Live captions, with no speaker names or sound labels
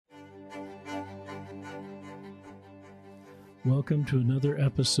Welcome to another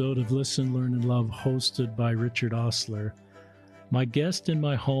episode of Listen, Learn, and Love, hosted by Richard Osler. My guest in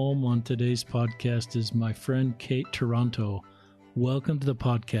my home on today's podcast is my friend Kate Taranto. Welcome to the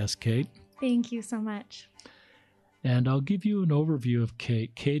podcast, Kate. Thank you so much. And I'll give you an overview of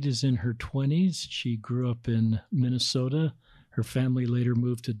Kate. Kate is in her 20s. She grew up in Minnesota. Her family later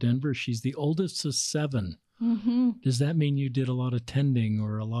moved to Denver. She's the oldest of 7. Mm-hmm. Does that mean you did a lot of tending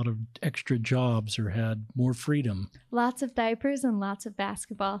or a lot of extra jobs or had more freedom? Lots of diapers and lots of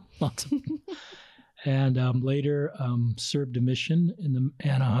basketball. Lots of. And later served a mission in the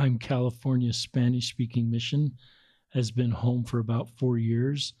Anaheim, California Spanish-speaking mission. Has been home for about 4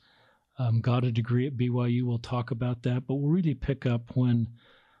 years. Got a degree at BYU. We'll talk about that. But we'll really pick up when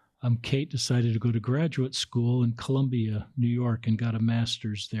Kate decided to go to graduate school in Columbia, New York, and got a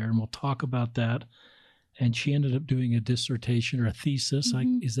master's there. And we'll talk about that. And she ended up doing a dissertation or a thesis.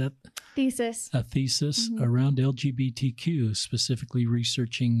 Mm-hmm. Is that thesis? A thesis around LGBTQ, specifically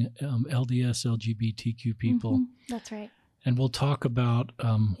researching LDS LGBTQ people. Mm-hmm. That's right. And we'll talk about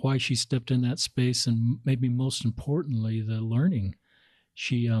why she stepped in that space, and maybe most importantly, the learning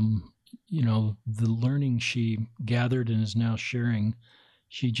she, the learning she gathered and is now sharing.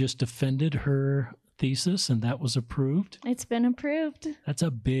 She just defended her thesis, and that was approved. It's been approved. That's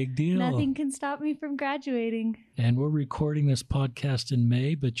a big deal. Nothing can stop me from graduating. And we're recording this podcast in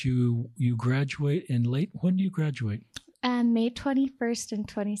May, but you graduate in late. When do you graduate? May 21st and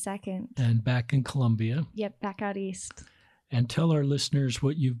 22nd. And back in Columbia. Yep, back out east. And tell our listeners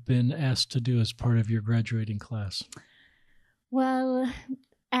what you've been asked to do as part of your graduating class. Well,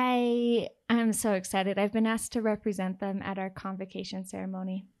 I'm so excited. I've been asked to represent them at our convocation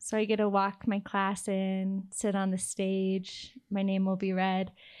ceremony. So I get to walk my class in, sit on the stage. My name will be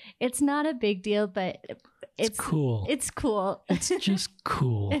read. It's not a big deal, but it's cool. It's cool. It's just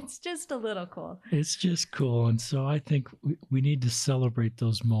cool. It's just a little cool. It's just cool. And so I think we need to celebrate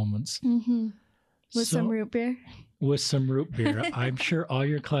those moments. Mm-hmm. With some root beer. With some root beer. I'm sure all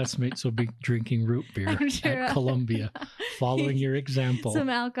your classmates will be drinking root beer at Columbia, following your example. Some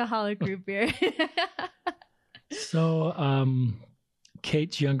alcoholic root beer. So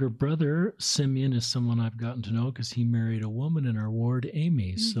Kate's younger brother, Simeon, is someone I've gotten to know because he married a woman in our ward,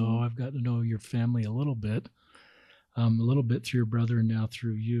 Amy. Mm-hmm. So I've gotten to know your family a little bit through your brother and now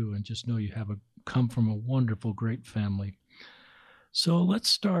through you, and just know you have come from a wonderful, great family. So let's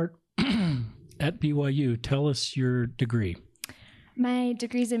start at BYU. Tell us your degree. My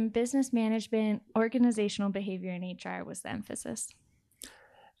degree's in business management, organizational behavior, and HR was the emphasis.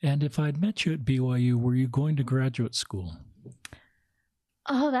 And if I'd met you at BYU, were you going to graduate school?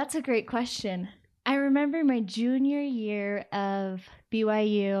 Oh, that's a great question. I remember my junior year of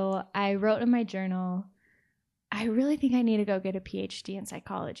BYU, I wrote in my journal, I really think I need to go get a PhD in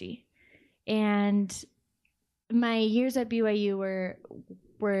psychology. And my years at BYU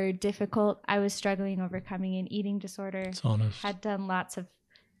were difficult. I was struggling overcoming an eating disorder. It's honest. Had done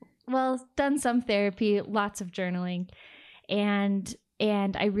done some therapy, lots of journaling. And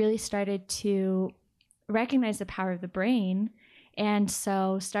I really started to recognize the power of the brain. And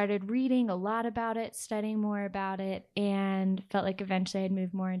so started reading a lot about it, studying more about it, and felt like eventually I'd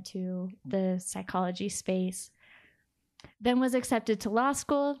move more into the psychology space. Then was accepted to law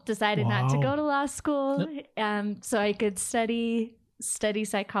school, decided not to go to law school, so I could study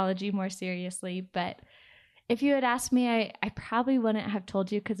psychology more seriously. But if you had asked me, I probably wouldn't have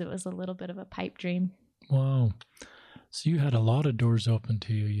told you because it was a little bit of a pipe dream. Wow. So you had a lot of doors open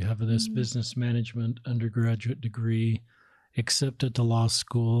to you. You have this business management undergraduate degree, accepted to law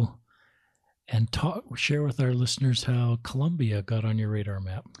school, and share with our listeners how Columbia got on your radar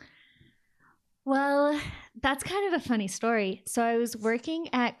map. Well, that's kind of a funny story. So I was working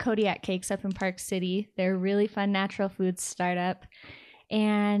at Kodiak Cakes up in Park City. They're a really fun natural foods startup,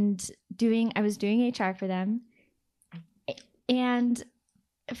 and I was doing HR for them. And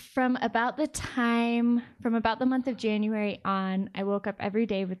from about the month of January on, I woke up every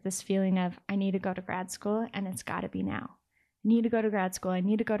day with this feeling of I need to go to grad school, and it's got to be now. I need to go to grad school. I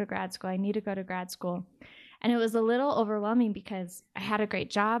need to go to grad school. I need to go to grad school. And it was a little overwhelming because I had a great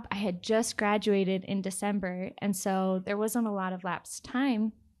job. I had just graduated in December, and so there wasn't a lot of lapsed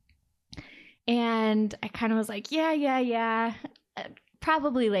time. And I kind of was like, yeah,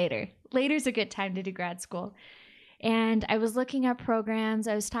 probably later. Later's a good time to do grad school. And I was looking at programs.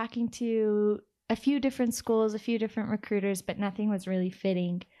 I was talking to a few different schools, a few different recruiters, but nothing was really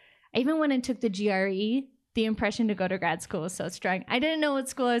fitting. I even went and took the GRE. The impression to go to grad school was so strong. I didn't know what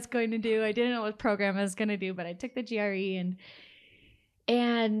school I was going to do. I didn't know what program I was going to do, but I took the GRE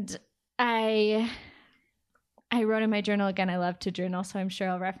and I I wrote in my journal again. I love to journal, so I'm sure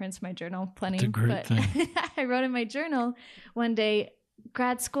I'll reference my journal plenty. It's a great thing. I wrote in my journal one day,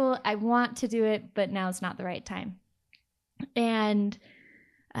 grad school, I want to do it, but now's not the right time. And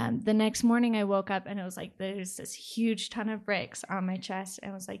the next morning I woke up and it was like, there's this huge ton of bricks on my chest.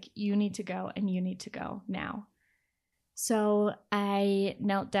 And I was like, you need to go and you need to go now. So I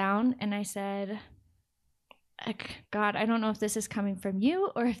knelt down and I said, God, I don't know if this is coming from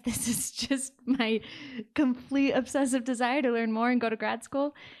you or if this is just my complete obsessive desire to learn more and go to grad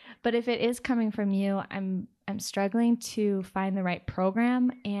school. But if it is coming from you, I'm struggling to find the right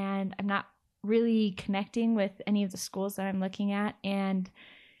program, and I'm not really connecting with any of the schools that I'm looking at, and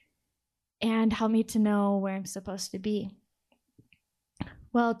help me to know where I'm supposed to be.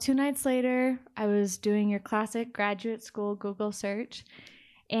 Well, 2 nights later, I was doing your classic graduate school Google search,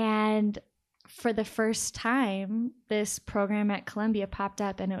 and for the first time, this program at Columbia popped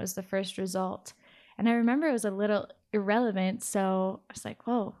up, and it was the first result. And I remember it was a little irrelevant, so I was like,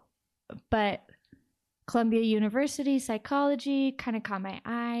 whoa. But Columbia University psychology kind of caught my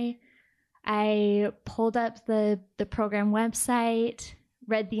eye. I pulled up the program website,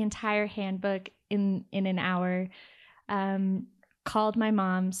 read the entire handbook in an hour, called my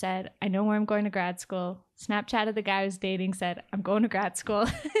mom, said, I know where I'm going to grad school. Snapchatted the guy I was dating, said, I'm going to grad school.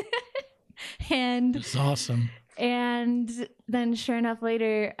 And it's awesome. And then sure enough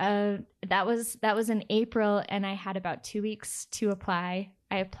later, that was in April, and I had about 2 weeks to apply.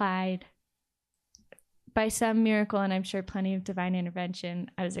 I applied. By some miracle, and I'm sure plenty of divine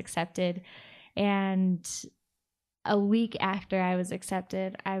intervention, I was accepted. And a week after I was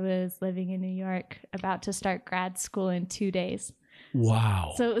accepted, I was living in New York, about to start grad school in 2 days.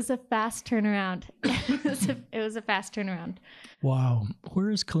 Wow. So it was a fast turnaround. It was a fast turnaround. Wow. Where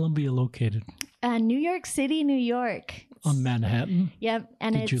is Columbia located? New York City, New York. On Manhattan? Yep.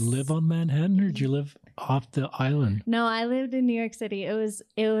 And did you live on Manhattan, or did you live off the island? No, I lived in New York City. It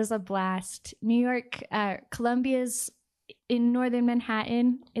was a blast. New York, Columbia's in northern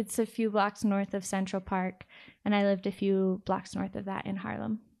Manhattan. It's a few blocks north of Central Park, and I lived a few blocks north of that in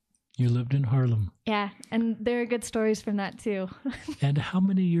Harlem. You lived in Harlem. Yeah, and there are good stories from that too. And how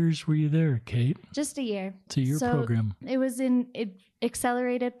many years were you there, Kate? Just a year. It's a year program. It was in an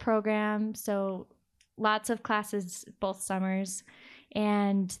accelerated program, so lots of classes both summers.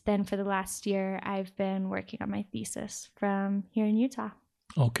 And then for the last year, I've been working on my thesis from here in Utah.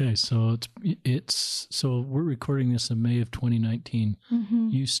 Okay, so so we're recording this in May of 2019. Mm-hmm.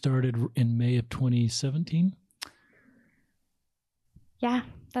 You started in May of 2017? Yeah,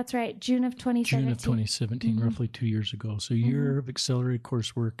 that's right. June of 2017. June of 2017, mm-hmm. Roughly 2 years ago. So a year of accelerated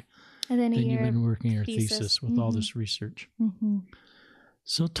coursework. And then you've been working your thesis with all this research. Mm-hmm.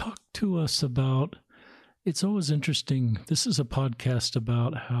 So talk to us about, it's always interesting. This is a podcast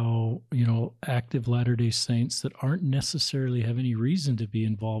about how, active Latter-day Saints that aren't necessarily have any reason to be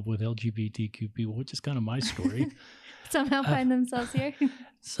involved with LGBTQ people, which is kind of my story. Somehow find themselves here.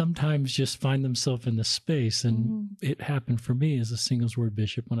 Sometimes just find themselves in the space. And it happened for me as a Singles Word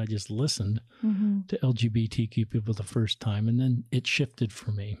bishop when I just listened to LGBTQ people the first time. And then it shifted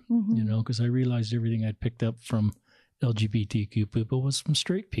for me, because I realized everything I'd picked up from LGBTQ people was from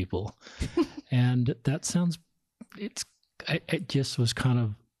straight people. And that sounds, it just was kind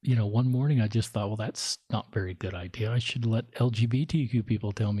of, one morning I just thought, well, that's not a very good idea. I should let LGBTQ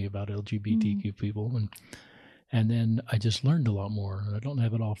people tell me about LGBTQ people. And then I just learned a lot more. I don't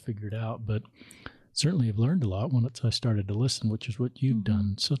have it all figured out, but certainly I've learned a lot once I started to listen, which is what you've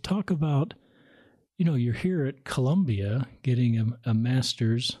done. So talk about, you're here at Columbia getting a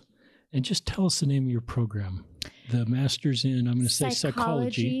master's, and just tell us the name of your program. The master's in, I'm going to say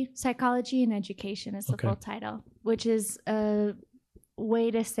psychology. Psychology and education is the full title, which is a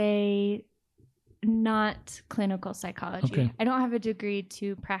way to say not clinical psychology. Okay. I don't have a degree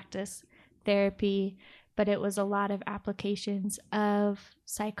to practice therapy, but it was a lot of applications of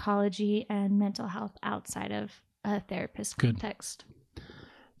psychology and mental health outside of a therapist context.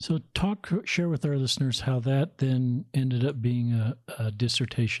 So share with our listeners how that then ended up being a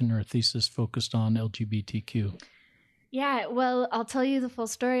dissertation or a thesis focused on LGBTQ. Yeah, well, I'll tell you the full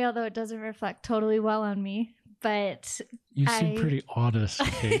story, although it doesn't reflect totally well on me. But you seem pretty honest,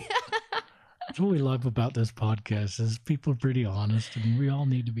 Kate. That's what we love about this podcast is people are pretty honest, and we all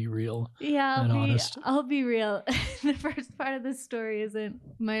need to be real. Yeah, I'll be real. The first part of the story isn't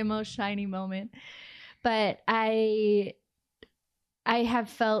my most shiny moment, but I have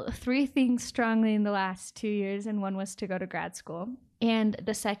felt 3 things strongly in the last 2 years, and one was to go to grad school. And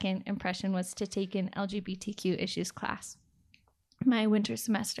the second impression was to take an LGBTQ issues class, my winter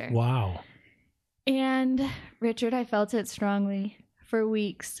semester. Wow. And Richard, I felt it strongly for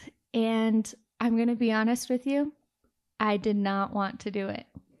weeks. And I'm going to be honest with you. I did not want to do it.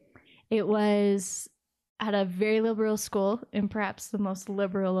 It was at a very liberal school, in perhaps the most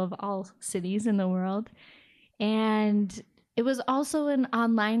liberal of all cities in the world. And it was also an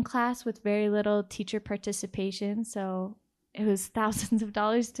online class with very little teacher participation. So it was thousands of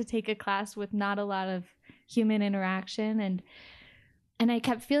dollars to take a class with not a lot of human interaction. And I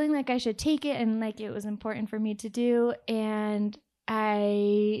kept feeling like I should take it and like it was important for me to do. And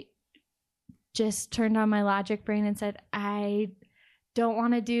I just turned on my logic brain and said, I don't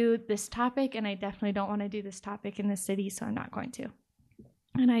want to do this topic, and I definitely don't want to do this topic in the city, so I'm not going to.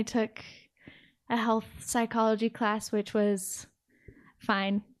 And I took a health psychology class, which was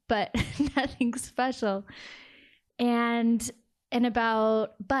fine, but nothing special. But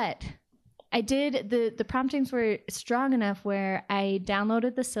I did, the promptings were strong enough where I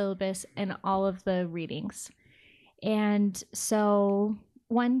downloaded the syllabus and all of the readings. And so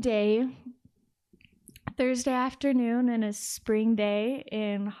one day, Thursday afternoon in a spring day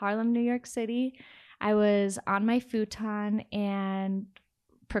in Harlem, New York City, I was on my futon and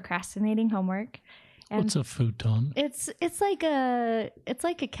procrastinating homework. And what's a futon? It's like a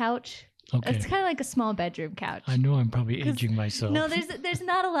couch. Okay. It's kind of like a small bedroom couch. I know I'm probably aging myself. No, there's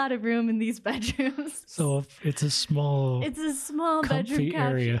not a lot of room in these bedrooms. So if it's a small bedroom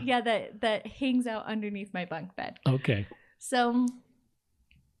couch. area. Yeah, that hangs out underneath my bunk bed. Okay. So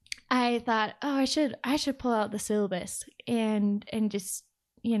I thought, oh, I should pull out the syllabus and just,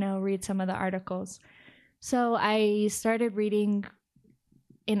 read some of the articles. So I started reading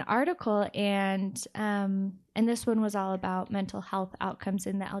an article, and this one was all about mental health outcomes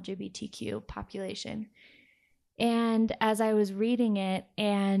in the LGBTQ population. And as I was reading it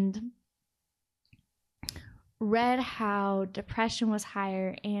and read how depression was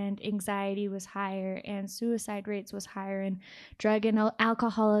higher and anxiety was higher and suicide rates was higher and drug and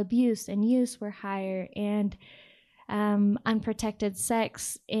alcohol abuse and use were higher and unprotected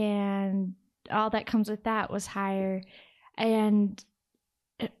sex and all that comes with that was higher and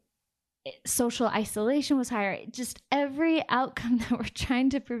social isolation was higher. Just every outcome that we're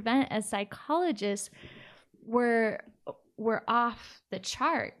trying to prevent as psychologists were off the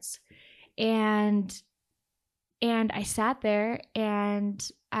charts. And I sat there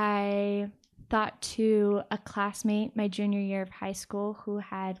and I thought to a classmate my junior year of high school who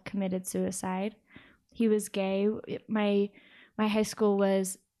had committed suicide. He was gay. My high school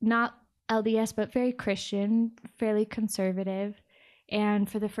was not LDS, but very Christian, fairly conservative. And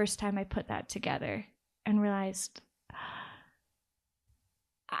for the first time, I put that together and realized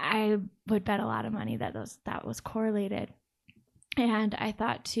I would bet a lot of money that was correlated. And I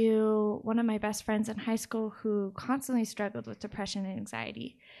thought to one of my best friends in high school who constantly struggled with depression and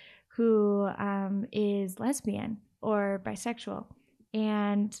anxiety, who is lesbian or bisexual.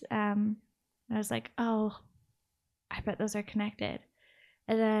 And I was like, oh, I bet those are connected.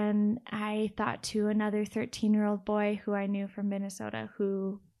 And then I thought to another 13-year-old boy who I knew from Minnesota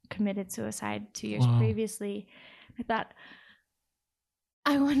who committed suicide 2 years previously. I thought,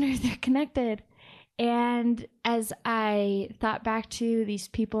 I wonder if they're connected. And as I thought back to these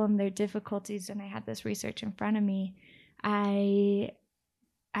people and their difficulties, and I had this research in front of me, I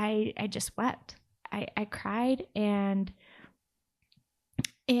just wept. I cried, and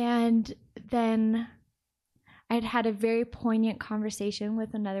then I'd had a very poignant conversation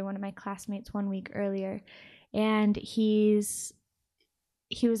with another one of my classmates 1 week earlier, and he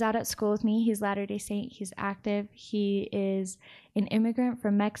was out at school with me. He's Latter-day Saint. He's active. He is an immigrant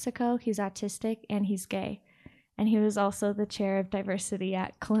from Mexico. He's autistic, and he's gay. And he was also the chair of diversity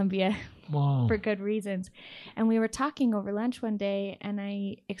at Columbia for good reasons. And we were talking over lunch one day, and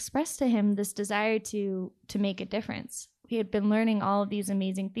I expressed to him this desire to make a difference. He had been learning all of these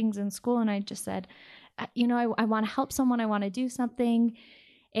amazing things in school, and I just said, I want to help someone. I want to do something.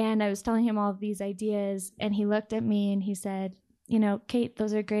 And I was telling him all of these ideas, and he looked at me and he said, Kate,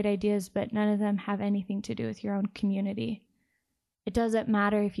 those are great ideas, but none of them have anything to do with your own community. It doesn't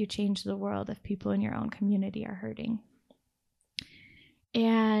matter if you change the world if people in your own community are hurting.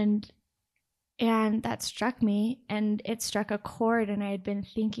 And that struck me, and it struck a chord, and I had been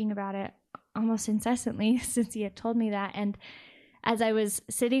thinking about it almost incessantly since he had told me that. And as I was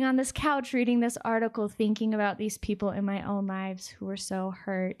sitting on this couch reading this article, thinking about these people in my own lives who were so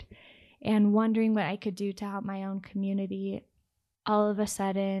hurt and wondering what I could do to help my own community, all of a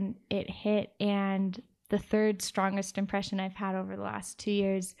sudden it hit, and the third strongest impression I've had over the last 2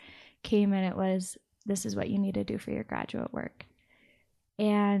 years came, and it was, this is what you need to do for your graduate work.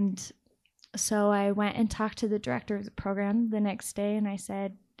 And so I went and talked to the director of the program the next day, and I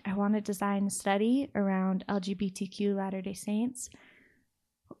said, I want to design a study around LGBTQ Latter-day Saints.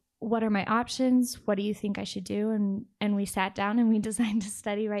 what are my options? What do you think I should do? And we sat down and we designed a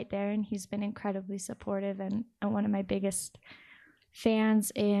study right there. And he's been incredibly supportive and one of my biggest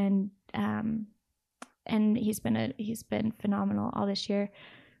fans. And he's been phenomenal all this year.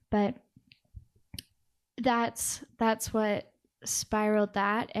 But that's what spiraled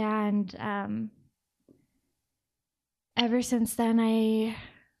that. And ever since then,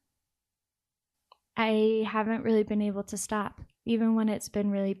 I haven't really been able to stop. Even when it's been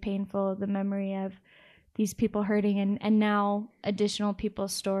really painful, the memory of these people hurting and now additional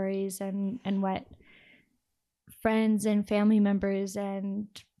people's stories and what friends and family members and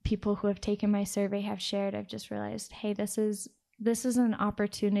people who have taken my survey have shared, I've just realized, hey, this is an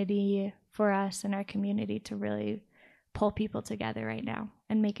opportunity for us and our community to really pull people together right now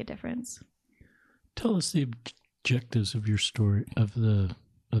and make a difference. Tell us the objectives of your story, of the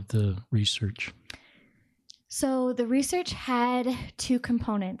research. So the research had two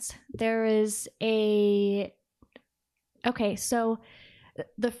components. So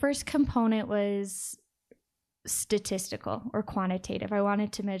the first component was statistical or quantitative. I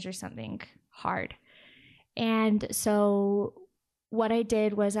wanted to measure something hard. And so what I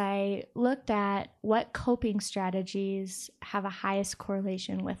did was I looked at what coping strategies have a highest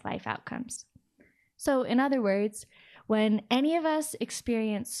correlation with life outcomes. So in other words, when any of us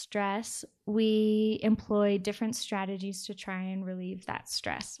experience stress, we employ different strategies to try and relieve that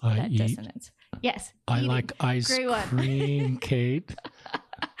stress, dissonance. Yes. I like ice cream, Kate.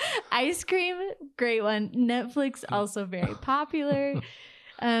 Ice cream, great one. Netflix, also very popular.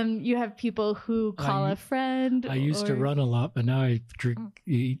 You have people who call a friend. I used to run a lot, but now I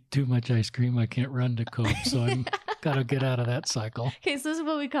eat too much ice cream. I can't run to cope, so I'm got to get out of that cycle. Okay, so this is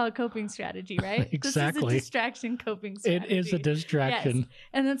what we call a coping strategy, right? Exactly. This is a distraction coping strategy. It is a distraction. Yes.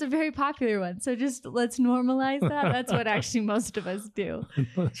 And that's a very popular one. So just let's normalize that. That's what actually most of us do.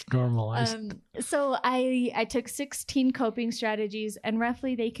 Let's normalize. So I took 16 coping strategies, and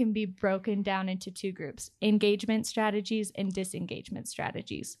roughly they can be broken down into two groups: engagement strategies and disengagement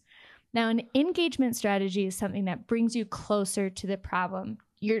strategies. Now, an engagement strategy is something that brings you closer to the problem.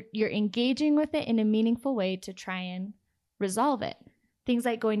 You're engaging with it in a meaningful way to try and resolve it. Things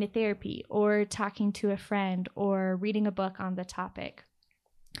like going to therapy or talking to a friend or reading a book on the topic.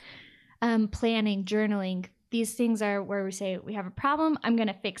 Planning, journaling. These things are where we say, we have a problem, I'm going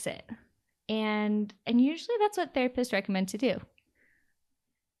to fix it. And usually that's what therapists recommend to do.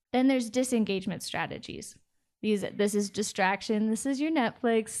 Then there's disengagement strategies. This is distraction. This is your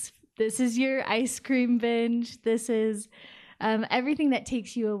Netflix. This is your ice cream binge. This is everything that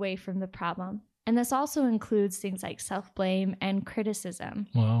takes you away from the problem. And this also includes things like self-blame and criticism.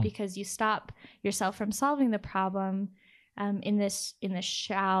 Wow. Because you stop yourself from solving the problem in this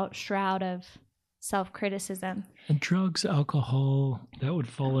shroud of self-criticism. And drugs, alcohol, that would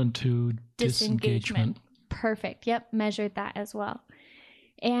fall into disengagement. Perfect. Yep. Measured that as well.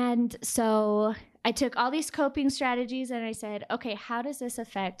 And so I took all these coping strategies and I said, okay, how does this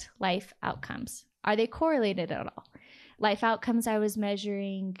affect life outcomes? Are they correlated at all? Life outcomes, I was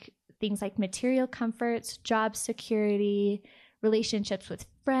measuring things like material comforts, job security, relationships with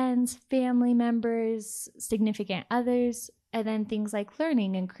friends, family members, significant others, and then things like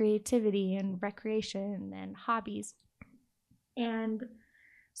learning and creativity and recreation and hobbies. And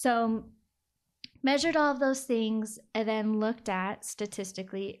so measured all of those things and then looked at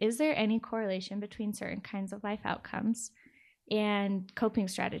statistically, is there any correlation between certain kinds of life outcomes and coping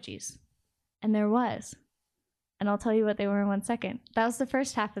strategies? And there was. And I'll tell you what they were in 1 second. That was the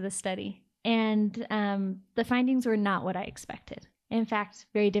first half of the study. And the findings were not what I expected. In fact,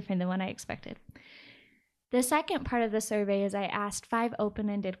 very different than what I expected. The second part of the survey is I asked 5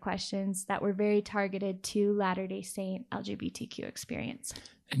 open-ended questions that were very targeted to Latter-day Saint LGBTQ experience.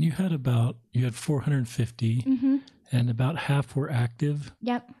 And you had 450, and about half were active.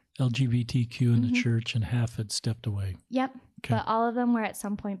 Yep. LGBTQ in the church, and half had stepped away. Yep. Okay. But all of them were at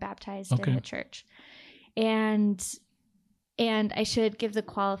some point baptized in the church. And I should give the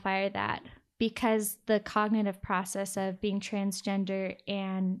qualifier that because the cognitive process of being transgender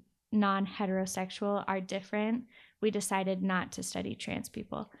and non-heterosexual are different, we decided not to study trans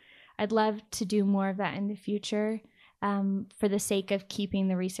people. I'd love to do more of that in the future for the sake of keeping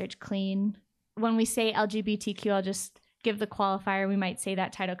the research clean. When we say LGBTQ, I'll just give the qualifier. We might say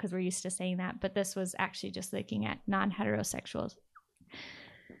that title because we're used to saying that, but this was actually just looking at non-heterosexuals.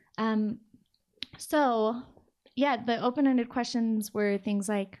 So yeah, the open-ended questions were things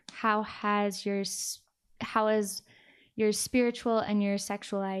like, how has your spiritual and your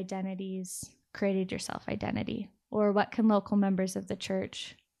sexual identities created your self-identity? Or what can local members of the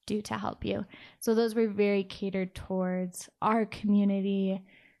church do to help you? So those were very catered towards our community,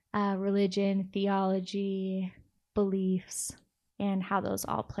 religion, theology, beliefs, and how those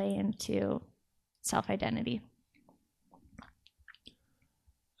all play into self-identity.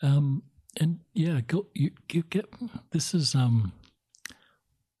 And yeah, you get this is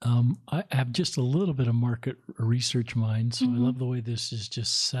I have just a little bit of market research mind, so I love the way this is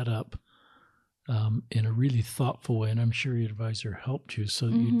just set up in a really thoughtful way, and I'm sure your advisor helped you so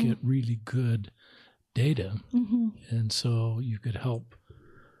that you'd get really good data, and so you could help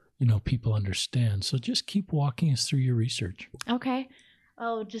people understand. So just keep walking us through your research. Okay.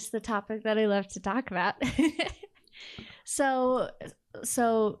 Oh, just the topic that I love to talk about. So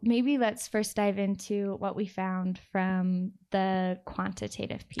maybe let's first dive into what we found from the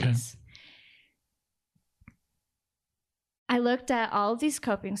quantitative piece. Okay. I looked at all of these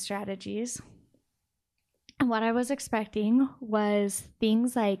coping strategies, and what I was expecting was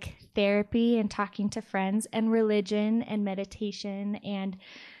things like therapy and talking to friends and religion and meditation and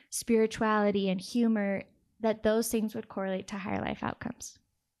spirituality and humor, that those things would correlate to higher life outcomes.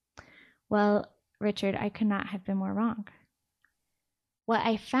 Well, Richard, I could not have been more wrong. What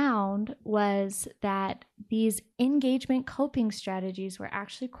I found was that these engagement coping strategies were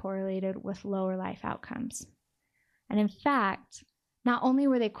actually correlated with lower life outcomes. And in fact, not only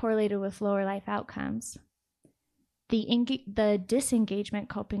were they correlated with lower life outcomes, the disengagement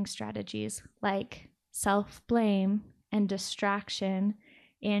coping strategies like self-blame and distraction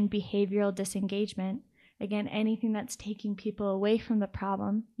and behavioral disengagement, again, anything that's taking people away from the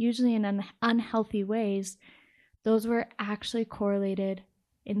problem, usually in unhealthy ways, those were actually correlated,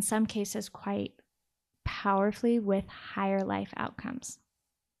 in some cases quite powerfully, with higher life outcomes.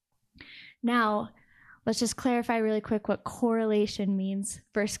 Now, let's just clarify really quick what correlation means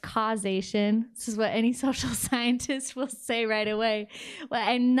versus causation. This is what any social scientist will say right away. What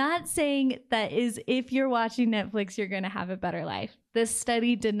I'm not saying that is if you're watching Netflix, you're going to have a better life. This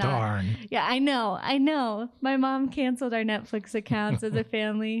study did not. Darn. Yeah, I know. My mom canceled our Netflix accounts as a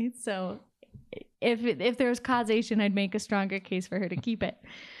family. So if there was causation, I'd make a stronger case for her to keep it.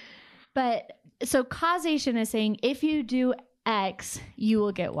 But so causation is saying if you do X, you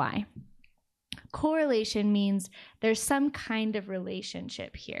will get Y. Correlation means there's some kind of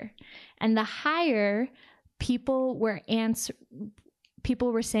relationship here. And the higher people were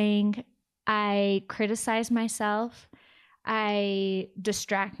saying, I criticize myself, I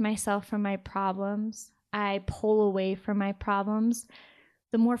distract myself from my problems, I pull away from my problems.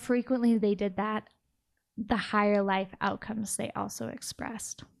 The more frequently they did that, the higher life outcomes they also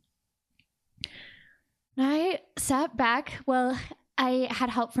expressed. I sat back. Well, I had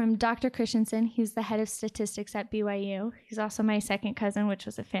help from Dr. Christensen. He's the head of statistics at BYU. He's also my second cousin, which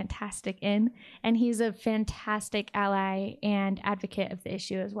was a fantastic in, and he's a fantastic ally and advocate of the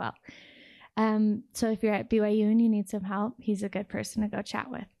issue as well. So if you're at BYU and you need some help, he's a good person to go chat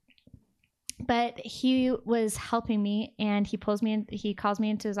with. But he was helping me, and he calls me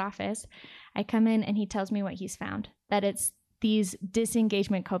into his office. I come in and he tells me what he's found, that it's these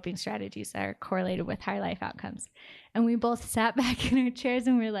disengagement coping strategies that are correlated with higher life outcomes. And we both sat back in our chairs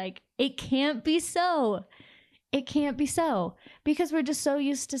and we're like, it can't be so. It can't be so. Because we're just so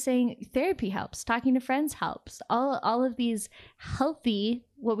used to saying therapy helps, talking to friends helps, all of these healthy,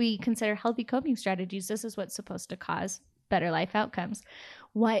 what we consider healthy coping strategies. This is what's supposed to cause better life outcomes.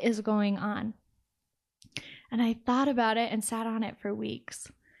 What is going on? And I thought about it and sat on it for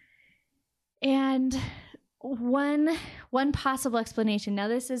weeks. And one possible explanation, now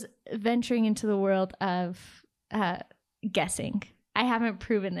this is venturing into the world of guessing. I haven't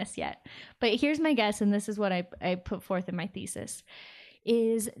proven this yet, but here's my guess, and this is what I put forth in my thesis,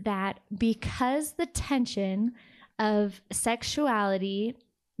 is that because the tension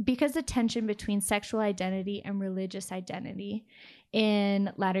between sexual identity and religious identity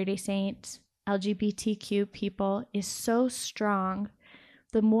in Latter-day Saint LGBTQ people is so strong,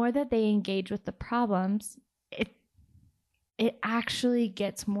 the more that they engage with the problems, it actually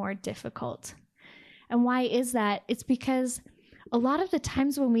gets more difficult. And why is that? It's because a lot of the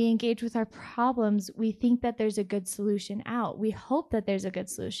times when we engage with our problems, we think that there's a good solution out. We hope that there's a good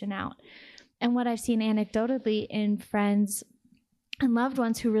solution out. And what I've seen anecdotally in friends and loved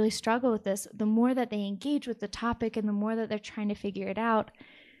ones who really struggle with this, the more that they engage with the topic and the more that they're trying to figure it out,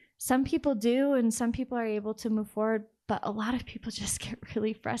 some people do and some people are able to move forward, but a lot of people just get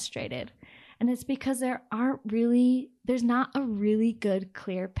really frustrated. And it's because there's not a really good,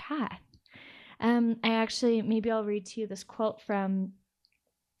 clear path. Maybe I'll read to you this quote from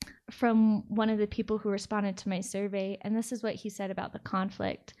one of the people who responded to my survey. And this is what he said about the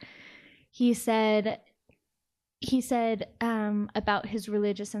conflict. He said about his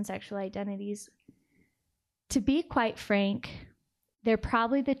religious and sexual identities, to be quite frank, They're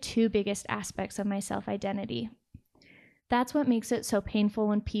probably the two biggest aspects of my self-identity. That's what makes it so painful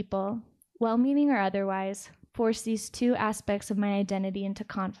when people, well-meaning or otherwise, force these two aspects of my identity into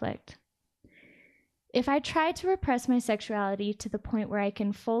conflict. If I try to repress my sexuality to the point where I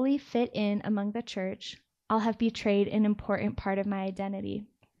can fully fit in among the church, I'll have betrayed an important part of my identity.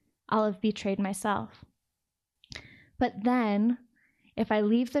 I'll have betrayed myself. But then, if I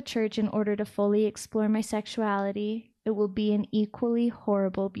leave the church in order to fully explore my sexuality, it will be an equally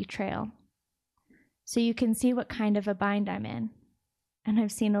horrible betrayal. So you can see what kind of a bind I'm in. And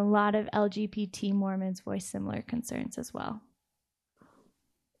I've seen a lot of LGBT Mormons voice similar concerns as well.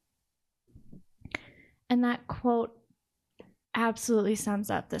 And that quote absolutely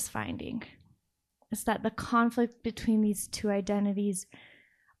sums up this finding. It's that the conflict between these two identities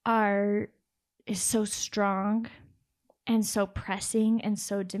is so strong and so pressing and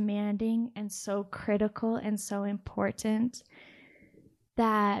so demanding and so critical and so important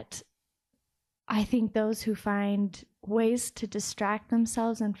that I think those who find ways to distract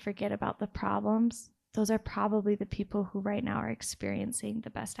themselves and forget about the problems, those are probably the people who right now are experiencing the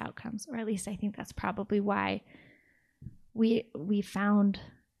best outcomes, or at least I think that's probably why we found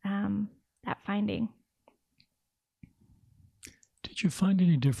that finding. Did you find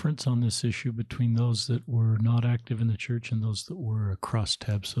any difference on this issue between those that were not active in the church and those that were a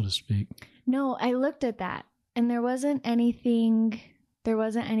crosstab, so to speak? No, I looked at that, and there wasn't anything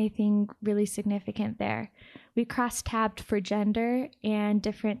really significant there. We cross-tabbed for gender and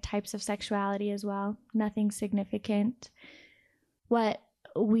different types of sexuality as well. Nothing significant. What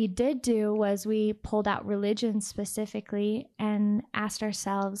we did do was we pulled out religion specifically and asked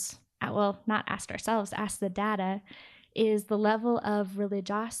the data, is the level of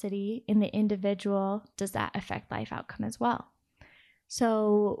religiosity in the individual, does that affect life outcome as well?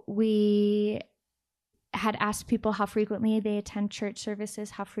 So we had asked people how frequently they attend church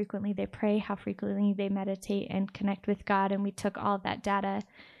services, how frequently they pray, how frequently they meditate and connect with God, and we took all of that data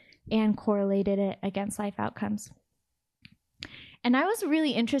and correlated it against life outcomes. And I was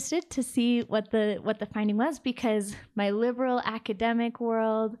really interested to see what the finding was, because my liberal academic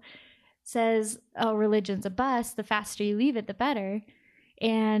world says, oh, religion's a bust, the faster you leave it, the better.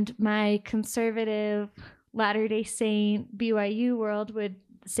 And my conservative Latter-day Saint BYU world would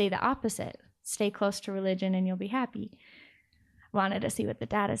say the opposite. Stay close to religion and you'll be happy. Wanted to see what the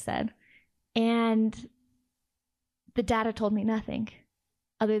data said. And the data told me nothing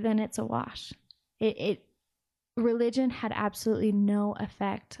other than it's a wash. Religion had absolutely no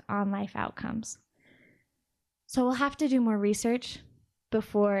effect on life outcomes. So we'll have to do more research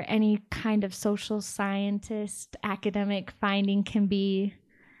before any kind of social scientist academic finding can be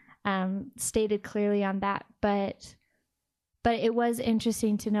stated clearly on that. But it was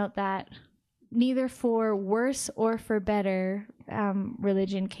interesting to note that neither for worse or for better,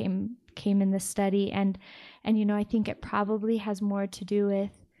 religion came in the study, and I think it probably has more to do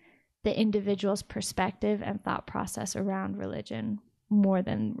with the individual's perspective and thought process around religion more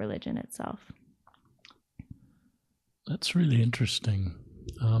than religion itself. That's really interesting.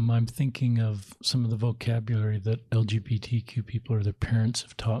 I'm thinking of some of the vocabulary that LGBTQ people or their parents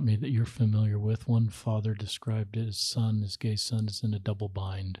have taught me that you're familiar with. One father described his gay son, as in a double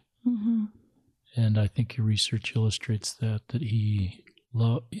bind. Mm-hmm. And I think your research illustrates that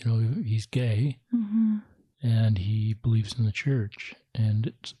he's gay, mm-hmm. and he believes in the church,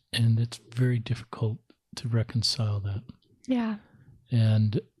 and it's very difficult to reconcile that. Yeah.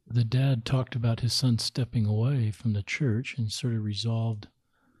 And the dad talked about his son stepping away from the church and sort of resolved,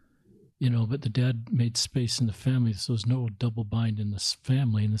 but the dad made space in the family, so there's no double bind in this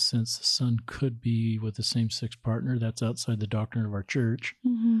family, in the sense the son could be with the same-sex partner. That's outside the doctrine of our church.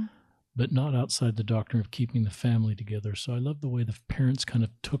 Mm-hmm. But not outside the doctrine of keeping the family together. So I love the way the parents kind of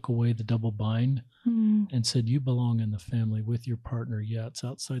took away the double bind and said, you belong in the family with your partner. Yeah, it's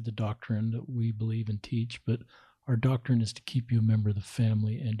outside the doctrine that we believe and teach, but our doctrine is to keep you a member of the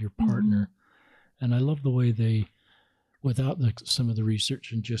family and your partner. Mm-hmm. And I love the way they, without some of the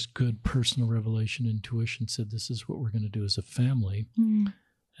research and just good personal revelation, intuition, said this is what we're going to do as a family. And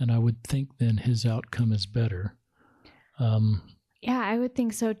I would think then his outcome is better. Yeah, I would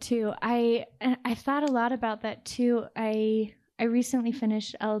think so too. I thought a lot about that too. I recently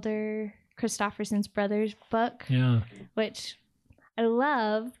finished Elder Christofferson's brother's book, which I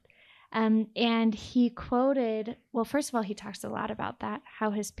loved. And he quoted, well, first of all, he talks a lot about that, how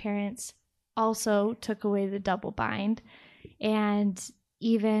his parents also took away the double bind. And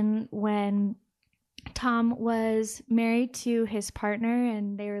even when Tom was married to his partner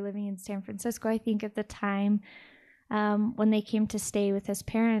and they were living in San Francisco, I think at the time, when they came to stay with his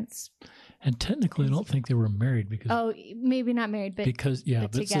parents. And technically, I don't think they were married because maybe not married, but but it's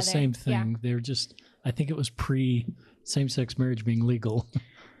the together. same thing. Yeah. They're just, I think it was pre same-sex marriage being legal.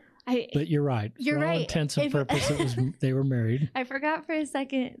 But you're right. You're For all right. intents and purposes, they were married. I forgot for a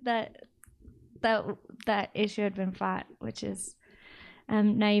second that issue had been fought, which is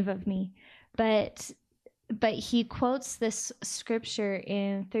naive of me. But he quotes this scripture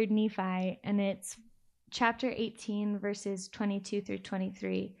in 3rd Nephi, and it's chapter 18, verses 22 through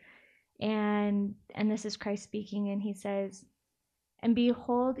 23. And this is Christ speaking, and he says, "And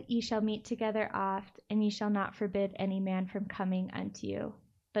behold, ye shall meet together oft, and ye shall not forbid any man from coming unto you,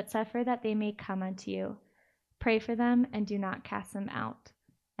 but suffer that they may come unto you. Pray for them, and do not cast them out.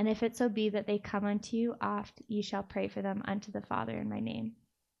 And if it so be that they come unto you oft, ye shall pray for them unto the Father in my name."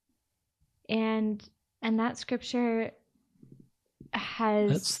 And that scripture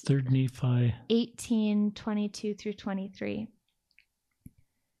has... That's 3rd Nephi 18, 22 through 23.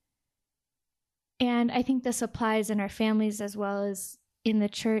 And I think this applies in our families as well as in the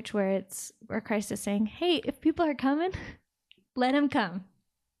church, where Christ is saying, hey, if people are coming, let them come,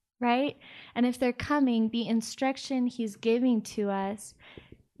 right? And if they're coming, the instruction he's giving to us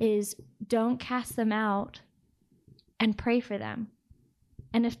is don't cast them out and pray for them.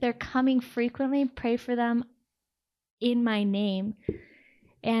 And if they're coming frequently, pray for them in my name.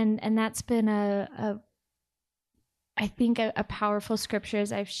 And that's been I think a powerful scripture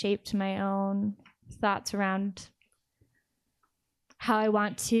as I've shaped my own thoughts around how I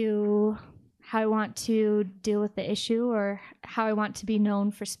want to deal with the issue, or how I want to be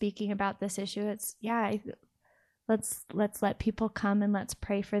known for speaking about this issue. Let's let people come, and let's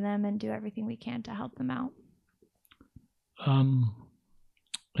pray for them and do everything we can to help them out.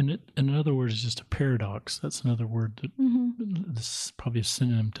 And in other words, it's just a paradox. That's another word that this is probably a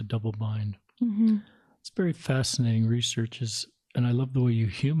synonym to double bind. Mm-hmm. It's very fascinating research, and I love the way you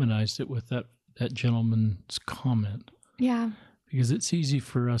humanized it with that gentleman's comment. Yeah. Because it's easy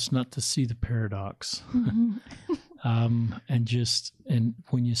for us not to see the paradox. Mm-hmm. And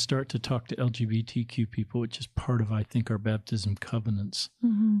when you start to talk to LGBTQ people, which is part of, I think, our baptism covenants,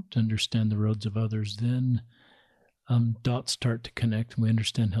 to understand the roads of others, then dots start to connect, and we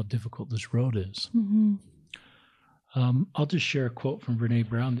understand how difficult this road is. Mm-hmm. I'll just share a quote from Brene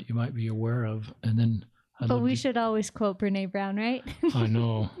Brown that you might be aware of, and then but we should always quote Brene Brown, right? I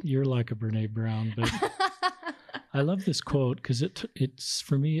know you're like a Brene Brown, but I love this quote because it's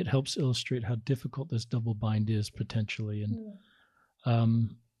for me, it helps illustrate how difficult this double bind is potentially.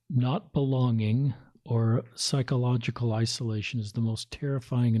 And not belonging or psychological isolation is the most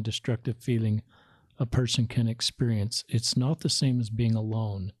terrifying and destructive feeling a person can experience. It's not the same as being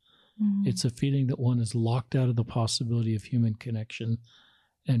alone. Mm-hmm. It's a feeling that one is locked out of the possibility of human connection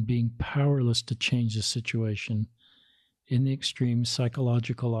and being powerless to change the situation. In the extreme,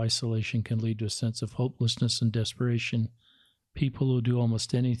 psychological isolation can lead to a sense of hopelessness and desperation. People will do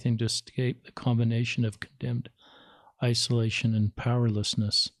almost anything to escape the combination of condemned isolation and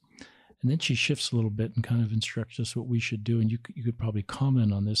powerlessness. And then she shifts a little bit and kind of instructs us what we should do. And you could probably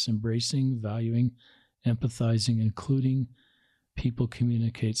comment on this. Embracing, valuing, empathizing, including people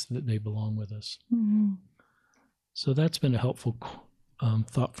communicates that they belong with us. Mm-hmm. So that's been a helpful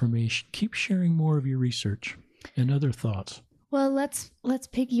thought for me. Keep sharing more of your research and other thoughts. Well, let's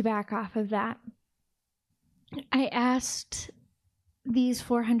piggyback off of that. I asked these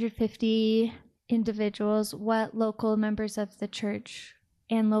 450 individuals what local members of the church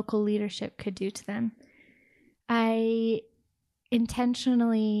and local leadership could do to them. I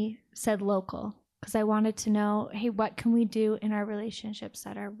intentionally said local because I wanted to know, hey, what can we do in our relationships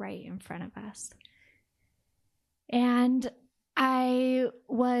that are right in front of us? And I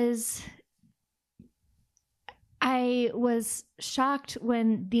was shocked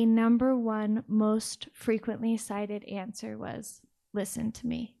when the number one most frequently cited answer was, listen to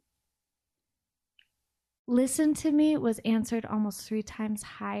me. Listen to me was answered almost 3 times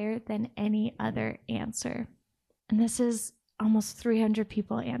higher than any other answer. And this is almost 300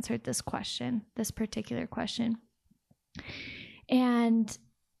 people answered this particular question. And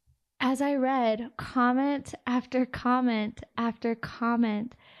as I read comment after comment after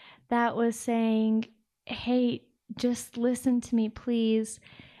comment that was saying, hey, just listen to me, please.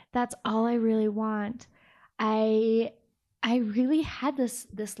 That's all I really want. I really had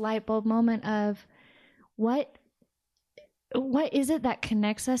this light bulb moment of what is it that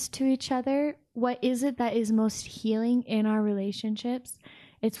connects us to each other? What is it that is most healing in our relationships?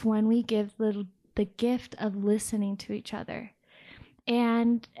 It's when we give the gift of listening to each other.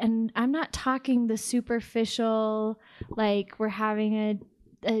 And I'm not talking the superficial, like we're having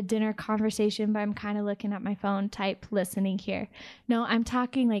a dinner conversation, but I'm kind of looking at my phone type listening here. No, I'm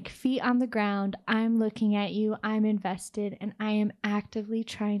talking like feet on the ground. I'm looking at you. I'm invested, and I am actively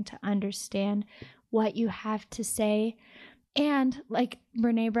trying to understand what you have to say. And like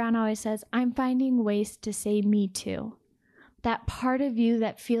Brene Brown always says, I'm finding ways to say me too. That part of you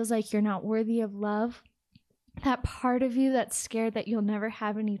that feels like you're not worthy of love, that part of you that's scared that you'll never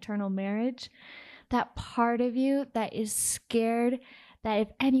have an eternal marriage, that part of you that is scared that if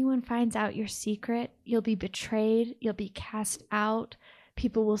anyone finds out your secret, you'll be betrayed, you'll be cast out,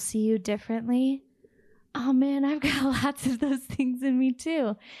 people will see you differently. Oh man, I've got lots of those things in me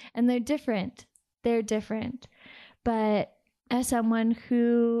too. And they're different. They're different. But as someone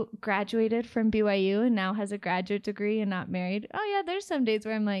who graduated from BYU and now has a graduate degree and not married, oh yeah, there's some days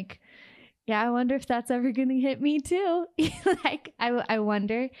where I'm like, yeah, I wonder if that's ever going to hit me too. Like, I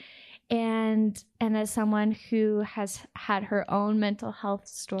wonder. And as someone who has had her own mental health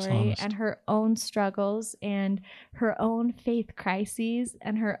story and her own struggles and her own faith crises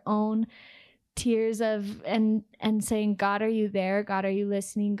and her own tears of and saying, God, are you there? God, are you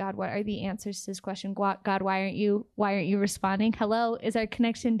listening? God, what are the answers to this question? God, why aren't you responding? Hello, is our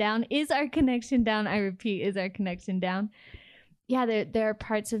connection down? Is our connection down? I repeat, is our connection down? Yeah, there are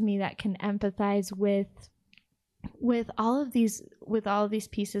parts of me that can empathize with all of these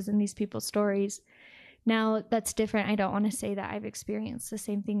pieces and these people's stories. Now, that's different. I don't want to say that I've experienced the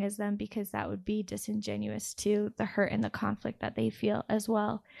same thing as them, because that would be disingenuous to the hurt and the conflict that they feel as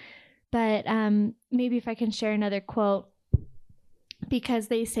well. But maybe if I can share another quote, because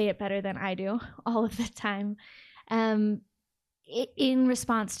they say it better than I do all of the time. In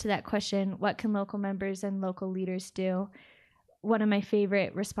response to that question, what can local members and local leaders do? One of my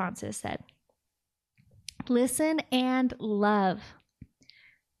favorite responses said, listen and love.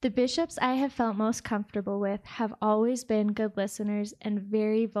 The bishops I have felt most comfortable with have always been good listeners and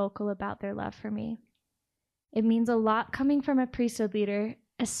very vocal about their love for me. It means a lot coming from a priesthood leader,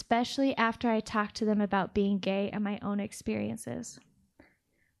 especially after I talk to them about being gay and my own experiences.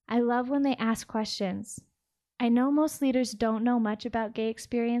 I love when they ask questions. I know most leaders don't know much about gay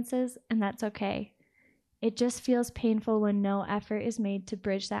experiences, and that's okay. It just feels painful when no effort is made to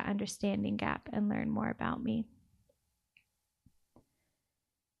bridge that understanding gap and learn more about me.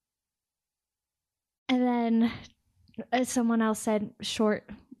 And then, as someone else said,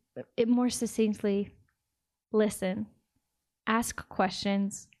 more succinctly, listen, ask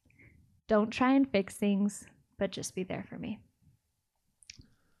questions, don't try and fix things, but just be there for me.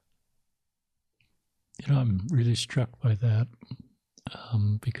 You know, I'm really struck by that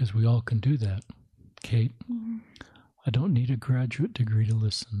because we all can do that, Kate. Mm-hmm. I don't need a graduate degree to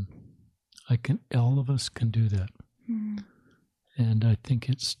listen. All of us can do that. Mm-hmm. And I think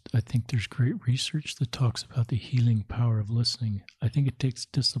there's great research that talks about the healing power of listening. I think it takes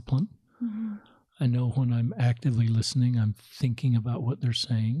discipline. Mm-hmm. I know when I'm actively listening, I'm thinking about what they're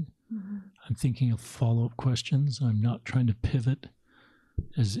saying. Mm-hmm. I'm thinking of follow-up questions. I'm not trying to pivot.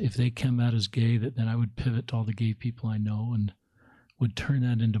 As if they came out as gay, that then I would pivot to all the gay people I know and would turn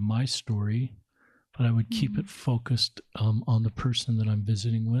that into my story. But I would keep it focused on the person that I'm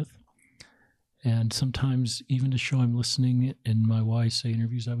visiting with. And sometimes, even to show I'm listening in my YSA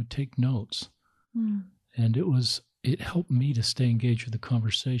interviews, I would take notes. Mm. And it helped me to stay engaged with the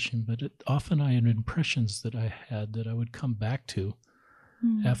conversation. But often I had impressions that I had that I would come back to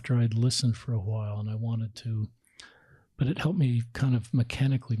after I'd listened for a while, and I wanted to. But it helped me kind of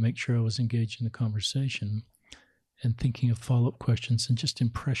mechanically make sure I was engaged in the conversation and thinking of follow-up questions and just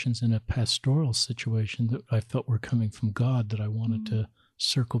impressions in a pastoral situation that I felt were coming from God that I wanted to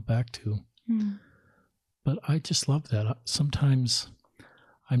circle back to. Mm. But I just love that. Sometimes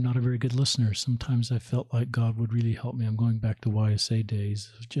I'm not a very good listener. Sometimes I felt like God would really help me. I'm going back to YSA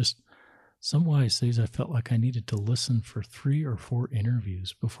days. Just some YSAs I felt like I needed to listen for 3 or 4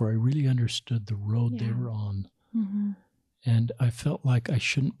 interviews before I really understood the road they were on. Mm-hmm. And I felt like I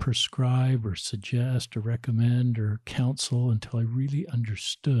shouldn't prescribe or suggest or recommend or counsel until I really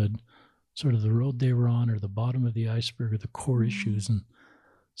understood sort of the road they were on or the bottom of the iceberg or the core issues. And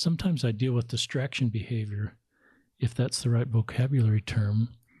sometimes I deal with distraction behavior, if that's the right vocabulary term,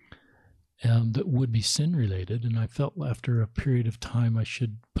 that would be sin-related. And I felt after a period of time I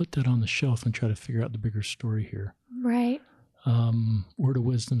should put that on the shelf and try to figure out the bigger story here. Right. Word of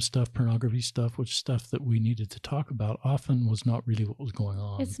wisdom stuff, pornography stuff, which stuff that we needed to talk about often was not really what was going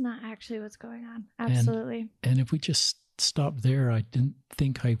on. It's not actually what's going on. Absolutely. And if we just stopped there, I didn't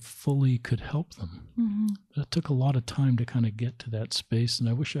think I fully could help them. Mm-hmm. It took a lot of time to kind of get to that space, and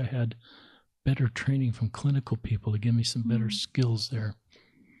I wish I had better training from clinical people to give me some better skills there.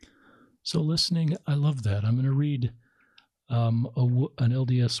 So listening, I love that. I'm going to read an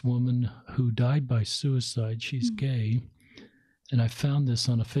LDS woman who died by suicide. She's gay. And I found this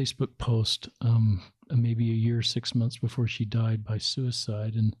on a Facebook post maybe a year, 6 months before she died by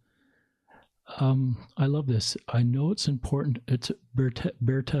suicide. And I love this. I know it's important. It's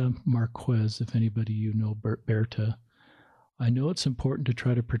Berta Marquez, if anybody you know Berta. I know it's important to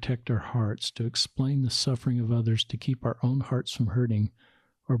try to protect our hearts, to explain the suffering of others, to keep our own hearts from hurting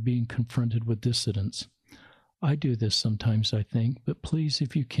or being confronted with dissidence. I do this sometimes, I think, but please,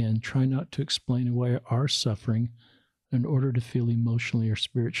 if you can, try not to explain away our suffering in order to feel emotionally or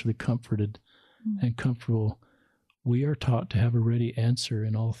spiritually comforted and comfortable. We are taught to have a ready answer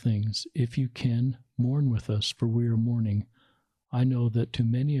in all things. If you can, mourn with us, for we are mourning. I know that to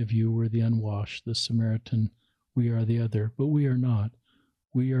many of you we're the unwashed, the Samaritan, we are the other, but we are not.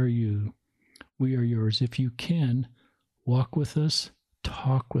 We are you. We are yours. If you can, walk with us,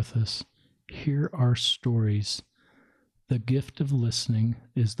 talk with us, hear our stories. The gift of listening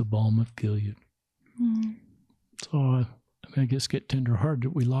is the balm of Gilead. So I guess get tender-hearted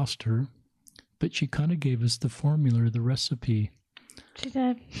that we lost her, but she kind of gave us the formula, the recipe She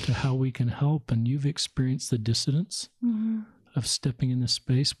did. to how we can help. And you've experienced the dissidence of stepping in this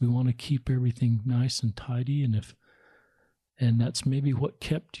space. We want to keep everything nice and tidy, and that's maybe what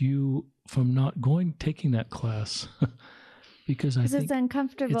kept you from not taking that class. Because I think it's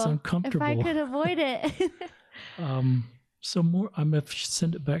uncomfortable. It's uncomfortable. If I could avoid it. So I'm going to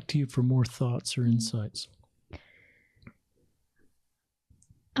send it back to you for more thoughts or insights.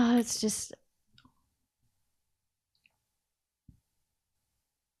 Oh, it's just,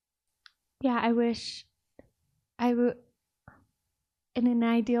 yeah, I wish in an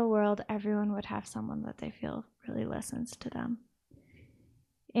ideal world, everyone would have someone that they feel really listens to them.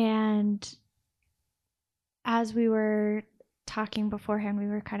 And as we were talking beforehand, we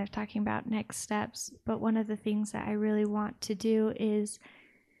were kind of talking about next steps, but one of the things that I really want to do is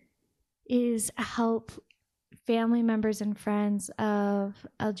help family members and friends of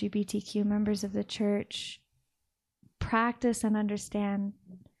LGBTQ members of the church practice and understand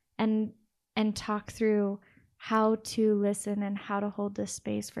and talk through how to listen and how to hold this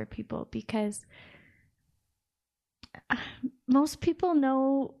space for people, because most people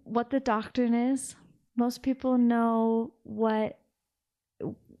know what the doctrine is. Most people know what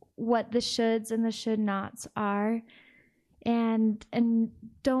the shoulds and the should nots are, and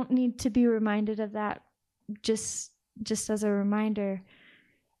don't need to be reminded of that just as a reminder.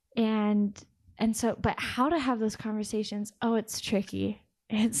 And so, but how to have those conversations? Oh, it's tricky.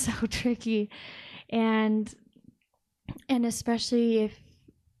 It's so tricky. And especially if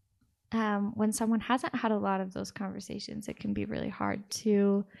when someone hasn't had a lot of those conversations, it can be really hard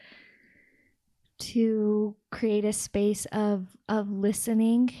to create a space of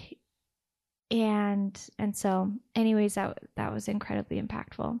listening. And so anyways, that was incredibly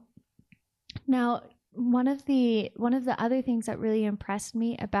impactful. Now, one of the other things that really impressed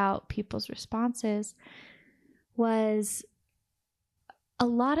me about people's responses was a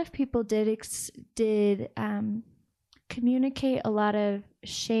lot of people did communicate a lot of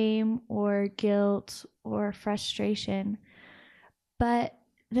shame or guilt or frustration, but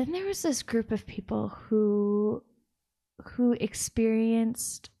then there was this group of people who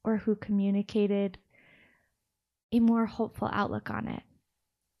experienced or who communicated a more hopeful outlook on it.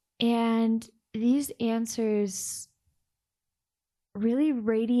 And these answers really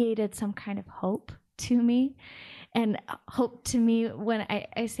radiated some kind of hope to me. And hope to me, when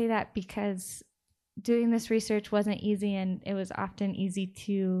I say that, because doing this research wasn't easy, and it was often easy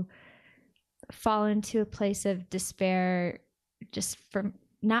to fall into a place of despair, just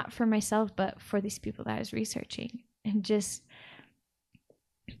not for myself, but for these people that I was researching, and just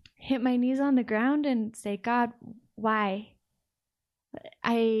hit my knees on the ground and say, God, why?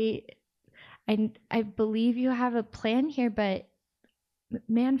 I believe you have a plan here, but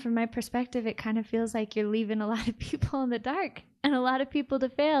man, from my perspective, it kind of feels like you're leaving a lot of people in the dark and a lot of people to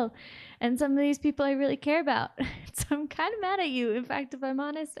fail. And some of these people I really care about. So I'm kind of mad at you. In fact, if I'm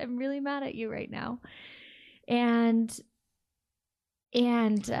honest, I'm really mad at you right now. And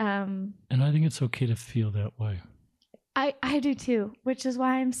I think it's okay to feel that way. I do too, which is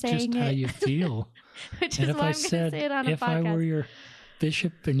why I'm saying just how you feel. Which is why I'm going to say it on a podcast. If I were your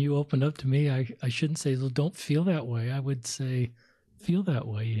bishop and you opened up to me, I shouldn't say, well, don't feel that way. I would say, feel that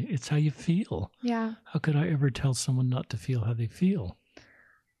way. It's how you feel. Yeah. How could I ever tell someone not to feel how they feel?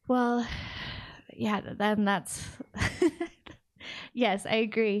 Well, yeah, then that's yes, I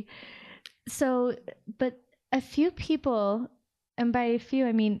agree. So, but a few people, and by a few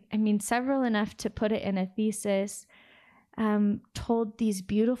I mean several enough to put it in a thesis, told these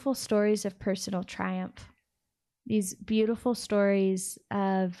beautiful stories of personal triumph. these beautiful stories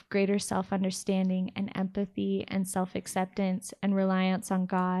of greater self-understanding and empathy and self-acceptance and reliance on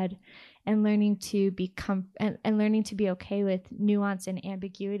God, and learning to become and learning to be okay with nuance and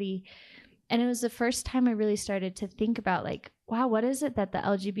ambiguity. And it was the first time I really started to think about, like, wow, what is it that the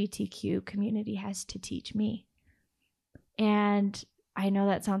LGBTQ community has to teach me? And I know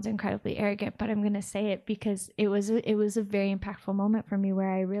that sounds incredibly arrogant, but I'm going to say it because it was a very impactful moment for me,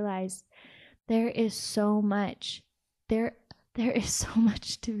 where I realized there is so much to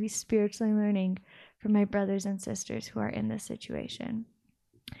be spiritually learning from my brothers and sisters who are in this situation.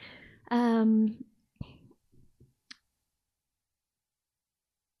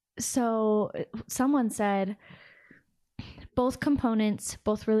 So someone said, both components,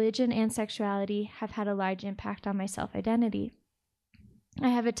 both religion and sexuality, have had a large impact on my self-identity. I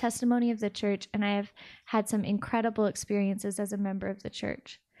have a testimony of the church, and I have had some incredible experiences as a member of the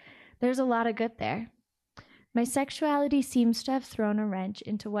church. There's a lot of good there. My sexuality seems to have thrown a wrench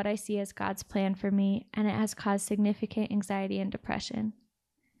into what I see as God's plan for me, and it has caused significant anxiety and depression.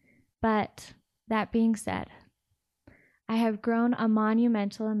 But that being said, I have grown a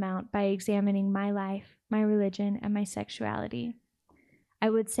monumental amount by examining my life, my religion, and my sexuality. I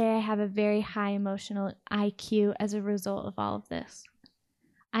would say I have a very high emotional IQ as a result of all of this.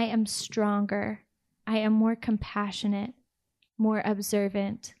 I am stronger. I am more compassionate, more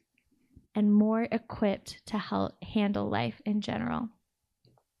observant, and more equipped to handle life in general.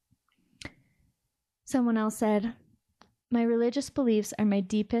 Someone else said, my religious beliefs are my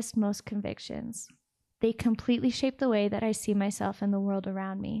deepest, most convictions. They completely shape the way that I see myself and the world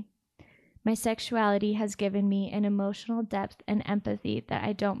around me. My sexuality has given me an emotional depth and empathy that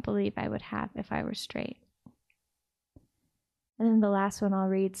I don't believe I would have if I were straight. And then the last one I'll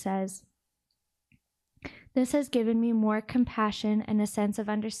read says, this has given me more compassion and a sense of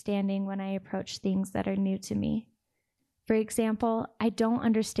understanding when I approach things that are new to me. For example, I don't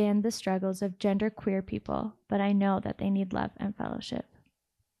understand the struggles of genderqueer people, but I know that they need love and fellowship.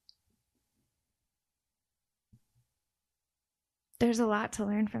 There's a lot to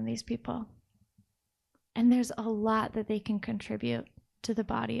learn from these people. And there's a lot that they can contribute to the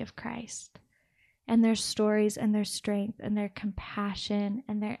body of Christ. And their stories and their strength and their compassion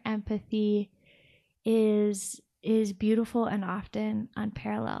and their empathy is beautiful and often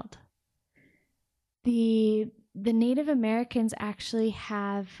unparalleled. The Native Americans actually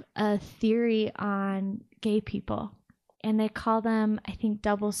have a theory on gay people, and they call them, I think,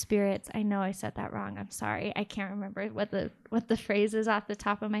 double spirits. I know I said that wrong. I'm sorry. I can't remember what the phrase is off the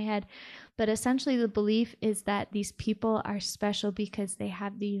top of my head. But essentially the belief is that these people are special because they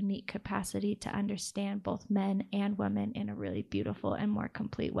have the unique capacity to understand both men and women in a really beautiful and more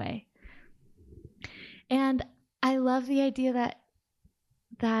complete way. And I love the idea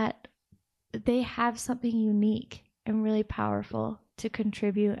that they have something unique and really powerful to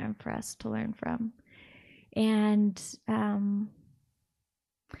contribute and for us to learn from. And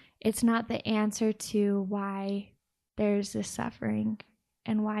it's not the answer to why there's this suffering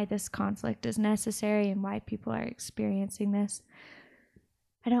and why this conflict is necessary and why people are experiencing this.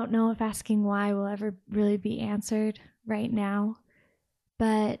 I don't know if asking why will ever really be answered right now,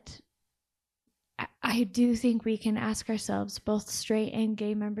 but I do think we can ask ourselves, both straight and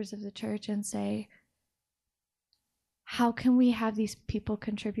gay members of the church, and say, how can we have these people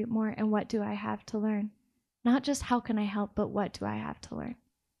contribute more, and what do I have to learn? Not just how can I help, but what do I have to learn?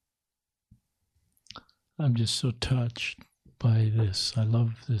 I'm just so touched by this. I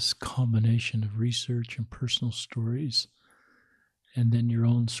love this combination of research and personal stories, and then your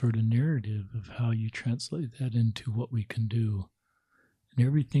own sort of narrative of how you translate that into what we can do. And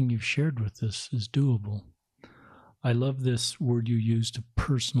everything you've shared with us is doable. I love this word you used,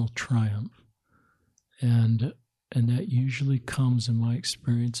 personal triumph. And that usually comes, in my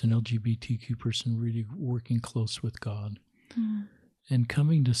experience, an LGBTQ person really working close with God and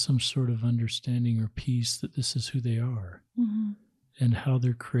coming to some sort of understanding or peace that this is who they are. And how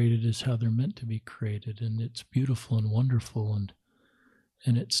they're created is how they're meant to be created. And it's beautiful and wonderful.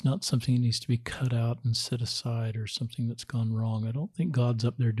 And it's not something that needs to be cut out and set aside or something that's gone wrong. I don't think God's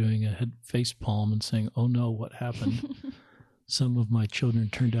up there doing a head face palm and saying, oh no, what happened? Some of my children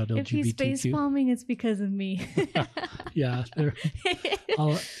turned out LGBTQ. If he's face palming, it's because of me. Yeah.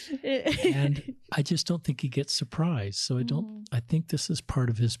 And I just don't think he gets surprised. So I think this is part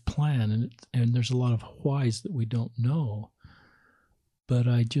of his plan. And there's a lot of whys that we don't know. But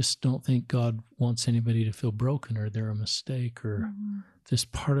I just don't think God wants anybody to feel broken or they're a mistake or this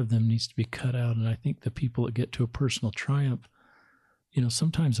part of them needs to be cut out. And I think the people that get to a personal triumph,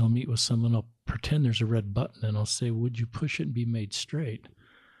 sometimes I'll meet with someone, I'll pretend there's a red button and I'll say, would you push it and be made straight?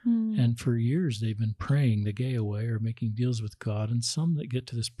 And for years, they've been praying the gay away or making deals with God. And some that get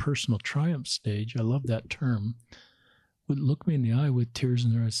to this personal triumph stage, I love that term, would look me in the eye with tears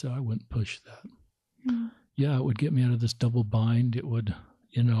in their eyes and say, I wouldn't push that. Yeah, it would get me out of this double bind. It would,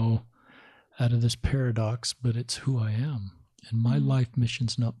 out of this paradox, but it's who I am. And my life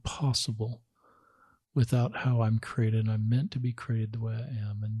mission's not possible without how I'm created. I'm meant to be created the way I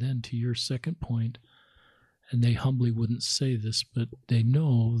am. And then to your second point, and they humbly wouldn't say this, but they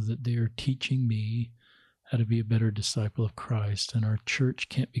know that they are teaching me how to be a better disciple of Christ. And our church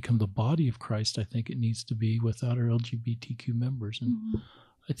can't become the body of Christ, I think it needs to be, without our LGBTQ members. And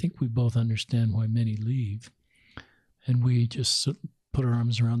I think we both understand why many leave. And we just put our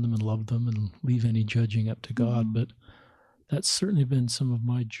arms around them and love them and leave any judging up to God. But that's certainly been some of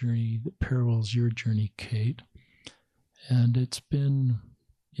my journey that parallels your journey, Kate. And it's been,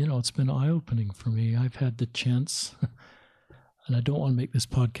 it's been eye-opening for me. I've had the chance, and I don't want to make this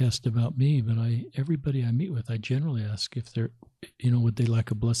podcast about me, but everybody I meet with, I generally ask if they're, would they like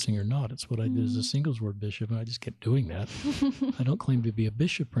a blessing or not. It's what I did as a singles ward bishop, and I just kept doing that. I don't claim to be a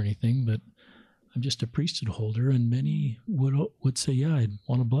bishop or anything, but I'm just a priesthood holder, and many would say, yeah, I'd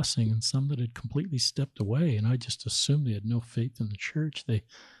want a blessing, and some that had completely stepped away, and I just assumed they had no faith in the church. They,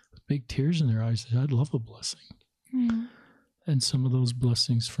 with big tears in their eyes, said, I'd love a blessing. And some of those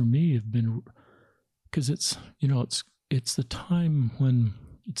blessings for me have been, because it's the time when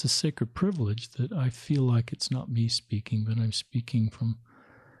it's a sacred privilege that I feel like it's not me speaking, but I'm speaking from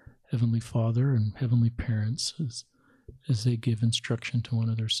Heavenly Father and Heavenly Parents as they give instruction to one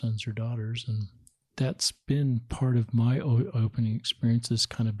of their sons or daughters. And that's been part of my opening experience, is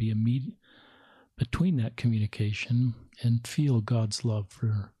kind of be immediate between that communication and feel God's love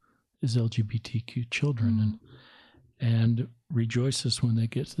for his LGBTQ children and rejoices when they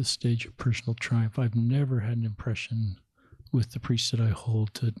get to the stage of personal triumph. I've never had an impression with the priesthood I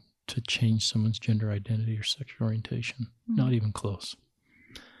hold to change someone's gender identity or sexual orientation. Not even close.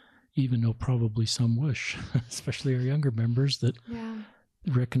 Even though probably some wish, especially our younger members that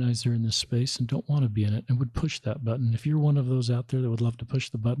recognize they're in this space and don't want to be in it and would push that button. If you're one of those out there that would love to push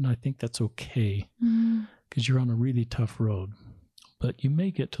the button, I think that's okay, because you're on a really tough road. But you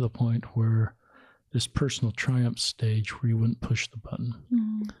may get to the point where this personal triumph stage where you wouldn't push the button.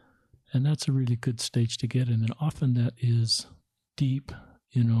 And that's a really good stage to get in. And often that is deep,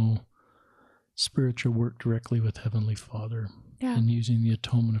 spiritual work directly with Heavenly Father. And using the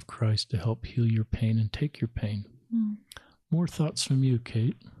atonement of Christ to help heal your pain and take your pain. More thoughts from you,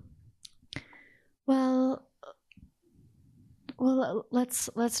 Kate? Well, let's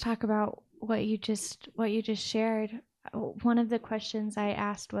talk about what you just shared. One of the questions I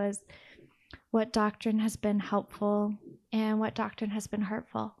asked was, what doctrine has been helpful and what doctrine has been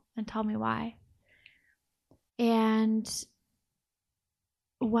hurtful, and tell me why. And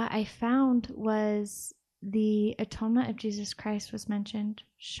what I found was the atonement of Jesus Christ was mentioned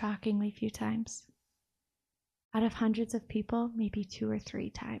shockingly few times. Out of hundreds of people, maybe 2 or 3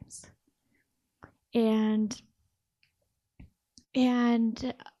 times. And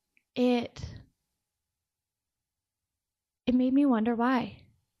it made me wonder why.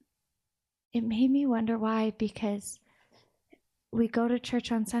 It made me wonder why, because we go to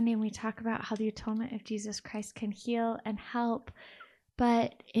church on Sunday and we talk about how the atonement of Jesus Christ can heal and help,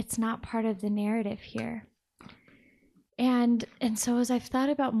 but it's not part of the narrative here. And so as I've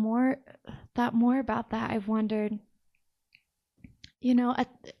thought more about that, I've wondered,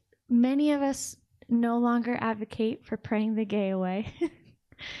 many of us no longer advocate for praying the gay away.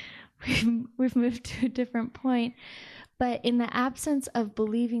 We've moved to a different point. But in the absence of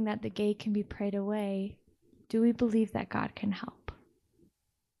believing that the gay can be prayed away, do we believe that God can help?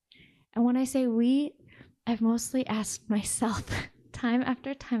 And when I say we, I've mostly asked myself time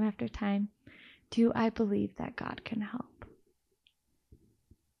after time after time, do I believe that God can help?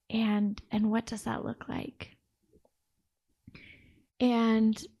 And what does that look like?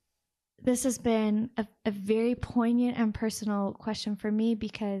 And this has been a very poignant and personal question for me,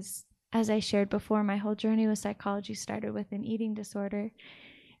 because as I shared before, my whole journey with psychology started with an eating disorder.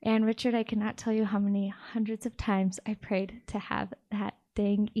 And Richard, I cannot tell you how many hundreds of times I prayed to have that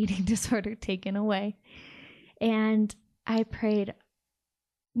dang eating disorder taken away. And I prayed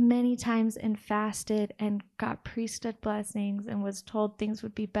many times and fasted and got priesthood blessings and was told things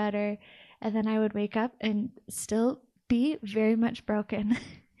would be better. And then I would wake up and still be very much broken.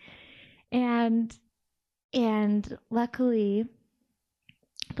 and luckily,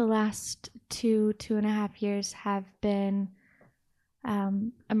 the last 2.5 years have been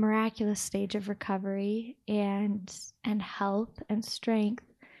a miraculous stage of recovery and health and strength.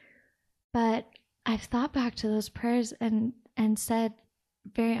 But I've thought back to those prayers and said,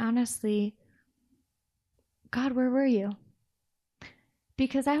 very honestly, God, where were you?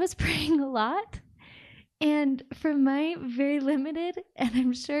 Because I was praying a lot. And from my very limited and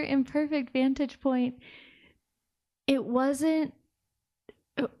I'm sure imperfect vantage point, it wasn't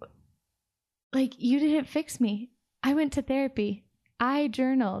like you didn't fix me. I went to therapy. I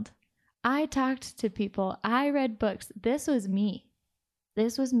journaled. I talked to people. I read books. This was me.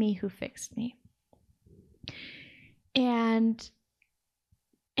 This was me who fixed me. And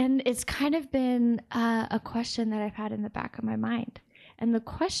it's kind of been a question that I've had in the back of my mind. And the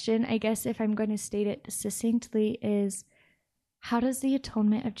question, I guess, if I'm going to state it succinctly, is how does the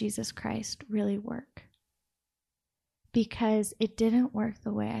atonement of Jesus Christ really work? Because it didn't work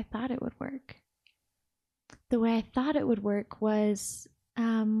the way I thought it would work. The way I thought it would work was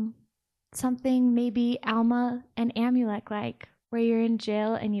something maybe Alma and Amulek like, where you're in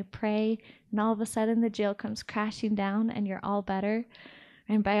jail and you pray and all of a sudden the jail comes crashing down and you're all better.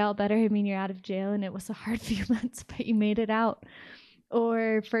 And by all better, I mean you're out of jail and it was a hard few months, but you made it out.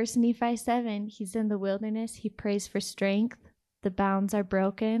 Or 1 Nephi 7, he's in the wilderness, he prays for strength, the bounds are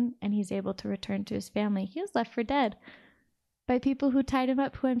broken, and he's able to return to his family. He was left for dead by people who tied him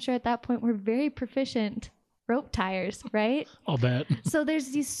up, who I'm sure at that point were very proficient rope tires, right? I'll bet. So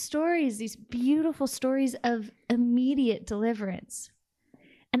there's these stories, these beautiful stories of immediate deliverance.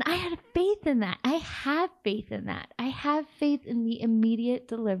 And I had faith in that. I have faith in that. I have faith in the immediate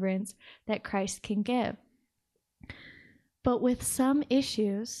deliverance that Christ can give. But with some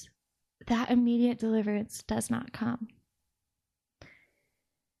issues, that immediate deliverance does not come.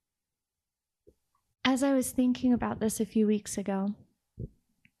 As I was thinking about this a few weeks ago,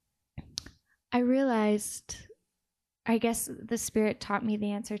 I realized, I guess the Spirit taught me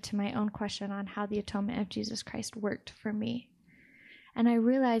the answer to my own question on how the atonement of Jesus Christ worked for me. And I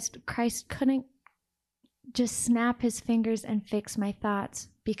realized Christ couldn't just snap his fingers and fix my thoughts,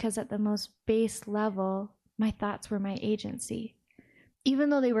 because at the most base level, my thoughts were my agency. Even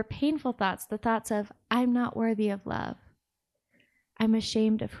though they were painful thoughts, the thoughts of, I'm not worthy of love. I'm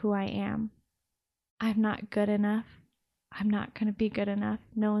ashamed of who I am. I'm not good enough. I'm not going to be good enough.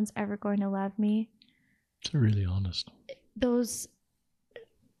 No one's ever going to love me. It's really honest. Those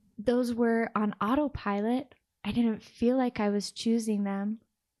were on autopilot. I didn't feel like I was choosing them.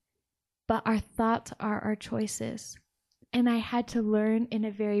 But our thoughts are our choices. And I had to learn in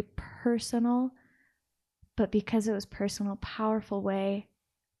a very personal, but because it was personal, powerful way,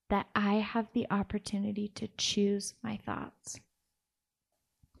 that I have the opportunity to choose my thoughts.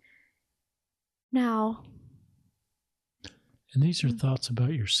 Now, and these are thoughts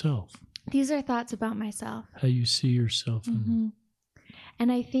about yourself. These are thoughts about myself. How you see yourself. Mm-hmm.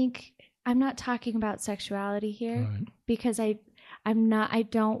 And I think I'm not talking about sexuality here, right, because I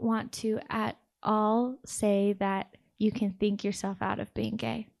don't want to at all say that you can think yourself out of being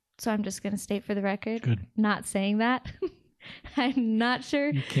gay. So I'm just going to state for the record, Good. Not saying that. I'm not sure.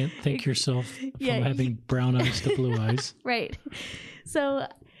 You can't think yourself from having brown eyes to blue eyes. Right. So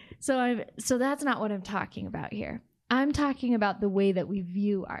that's not what I'm talking about here. I'm talking about the way that we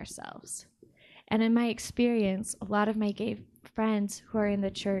view ourselves. And in my experience, a lot of my gay friends who are in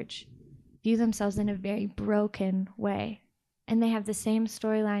the church view themselves in a very broken way. And they have the same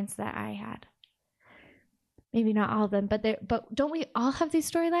storylines that I had. Maybe not all of them, but don't we all have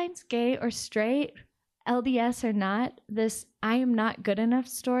these storylines? Gay or straight, LDS or not, this I am not good enough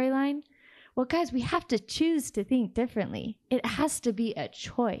storyline. Well, guys, we have to choose to think differently. It has to be a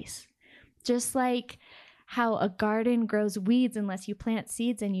choice. Just like how a garden grows weeds unless you plant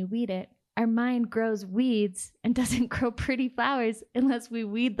seeds and you weed it, our mind grows weeds and doesn't grow pretty flowers unless we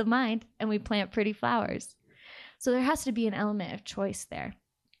weed the mind and we plant pretty flowers. So there has to be an element of choice there.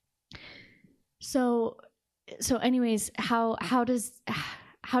 So anyways, how does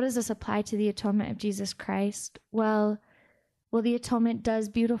this apply to the atonement of Jesus Christ? Well, the atonement does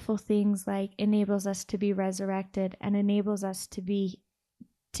beautiful things like enables us to be resurrected and enables us to be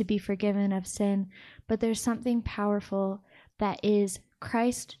forgiven of sin. But there's something powerful that is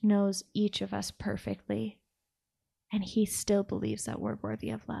Christ knows each of us perfectly, and he still believes that we're worthy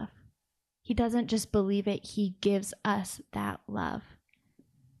of love. He doesn't just believe it, he gives us that love.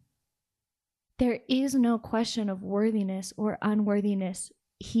 There is no question of worthiness or unworthiness.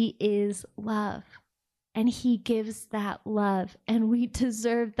 He is love, and he gives that love, and we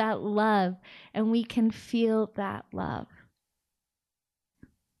deserve that love, and we can feel that love.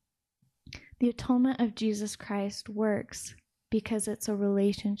 The atonement of Jesus Christ works because it's a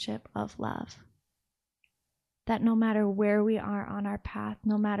relationship of love. That no matter where we are on our path,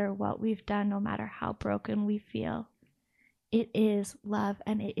 no matter what we've done, no matter how broken we feel, it is love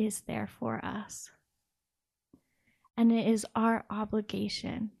and it is there for us. And it is our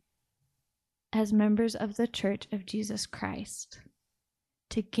obligation as members of the Church of Jesus Christ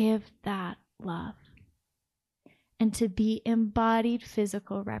to give that love and to be embodied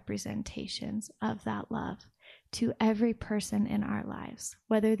physical representations of that love to every person in our lives,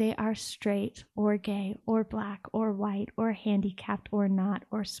 whether they are straight or gay or black or white or handicapped or not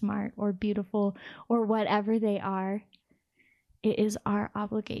or smart or beautiful or whatever they are. It is our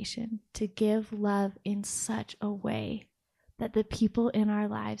obligation to give love in such a way that the people in our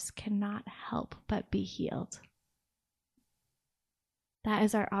lives cannot help but be healed. That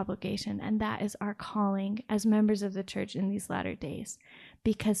is our obligation, and that is our calling as members of the church in these latter days,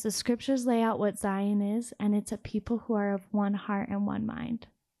 because the scriptures lay out what Zion is, and it's a people who are of one heart and one mind.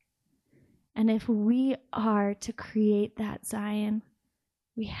 And if we are to create that Zion,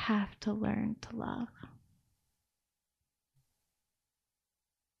 we have to learn to love.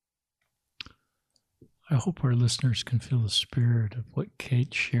 I hope our listeners can feel the spirit of what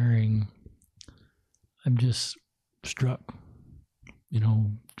Kate's sharing. I'm just struck,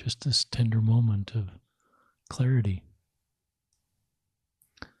 just this tender moment of clarity.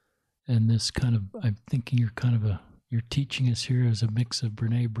 And this kind of, I'm thinking you're teaching us here as a mix of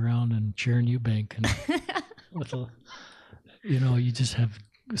Brene Brown and Sharon Eubank. And with you just have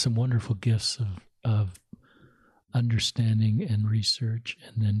some wonderful gifts of understanding and research,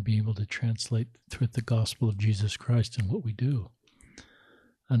 and then be able to translate through the gospel of Jesus Christ in what we do.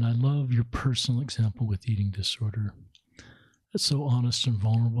 And I love your personal example with eating disorder. It's so honest and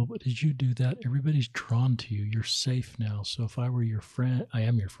vulnerable, but as you do that, everybody's drawn to you. You're safe now. So if I were your friend, I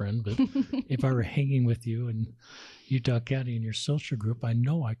am your friend, but if I were hanging with you in Utah County in your social group, I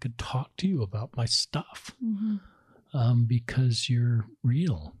know I could talk to you about my stuff because you're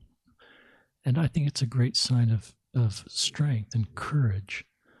real. And I think it's a great sign of strength and courage.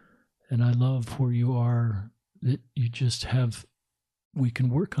 And I love where you are, that you just we can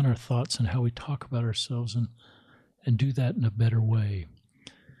work on our thoughts and how we talk about ourselves and do that in a better way.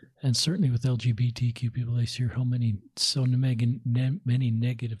 And certainly with LGBTQ people, they hear so many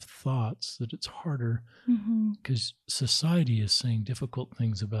negative thoughts that it's harder because society is saying difficult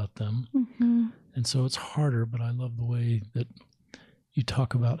things about them. And so it's harder, but I love the way that you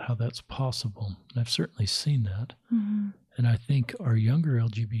talk about how that's possible. And I've certainly seen that. And I think our younger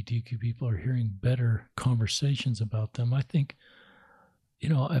LGBTQ people are hearing better conversations about them. I think,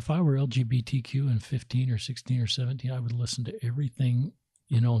 if I were LGBTQ and 15 or 16 or 17, I would listen to everything,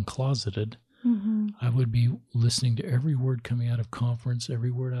 and closeted. I would be listening to every word coming out of conference,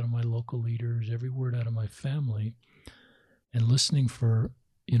 every word out of my local leaders, every word out of my family, and listening for,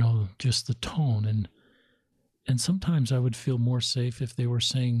 just the tone. And sometimes I would feel more safe if they were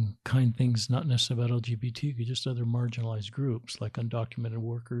saying kind things, not necessarily about LGBTQ, just other marginalized groups like undocumented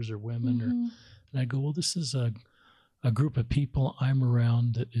workers or women. And I'd go, well, this is a group of people I'm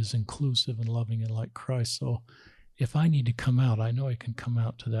around that is inclusive and loving and like Christ. So if I need to come out, I know I can come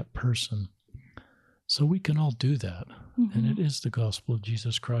out to that person. So we can all do that. And it is the gospel of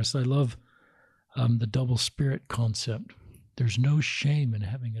Jesus Christ. I love the double spirit concept. There's no shame in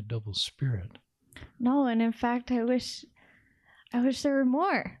having a double spirit. No, and in fact, I wish there were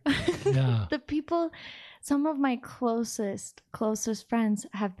more. Yeah. Some of my closest friends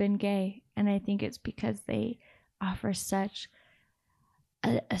have been gay, and I think it's because they offer such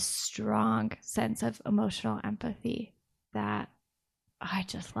a strong sense of emotional empathy that I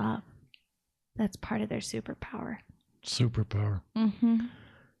just love. That's part of their superpower.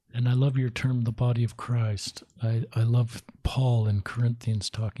 And I love your term, the body of Christ. I love Paul in Corinthians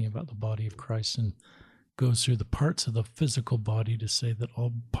talking about the body of Christ, and goes through the parts of the physical body to say that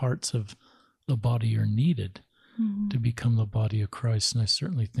all parts of the body are needed to become the body of Christ. And I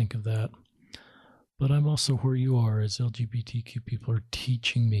certainly think of that. But I'm also where you are, as LGBTQ people are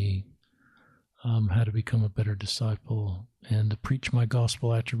teaching me how to become a better disciple and to preach my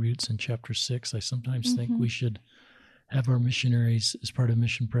gospel attributes in chapter 6. I sometimes think we should have our missionaries, as part of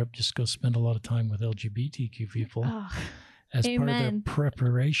mission prep, just go spend a lot of time with LGBTQ people as part of their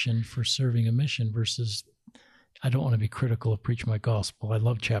preparation for serving a mission versus, I don't want to be critical of preach my gospel. I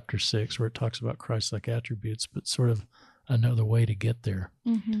love chapter 6 where it talks about Christ-like attributes, but sort of another way to get there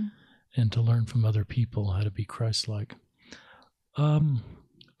and to learn from other people how to be Christ-like. I'm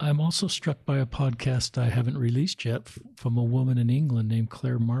also struck by a podcast I haven't released yet from a woman in England named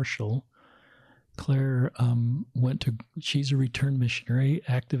Claire Marshall. Claire she's a returned missionary,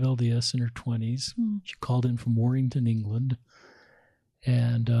 active LDS in her 20s. She called in from Warrington, England.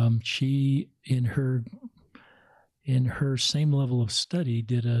 And she, in her same level of study,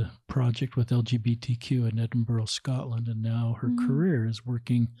 did a project with LGBTQ in Edinburgh, Scotland. And now her career is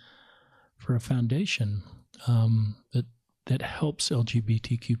working for a foundation that helps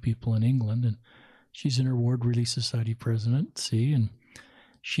LGBTQ people in England, and she's in her ward Relief Society president. See, and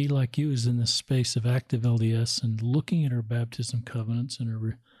she, like you, is in this space of active LDS and looking at her baptism covenants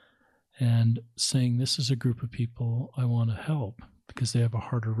and saying, this is a group of people I want to help because they have a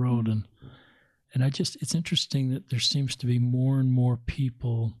harder road. And it's interesting that there seems to be more and more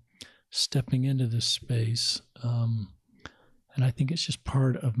people stepping into this space. And I think it's just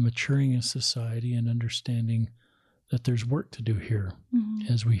part of maturing in society and understanding that there's work to do here.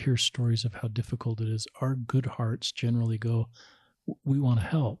 Mm-hmm. As we hear stories of how difficult it is, our good hearts generally go, we want to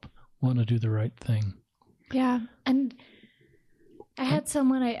help, want to do the right thing. Yeah. And I had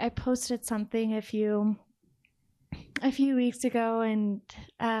someone, I posted something a few weeks ago, and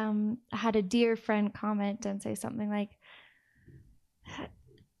I had a dear friend comment and say something like,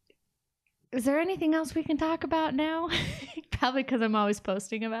 is there anything else we can talk about now? Probably because I'm always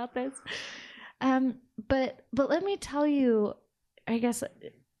posting about this. But let me tell you, I guess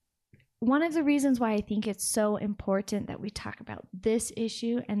one of the reasons why I think it's so important that we talk about this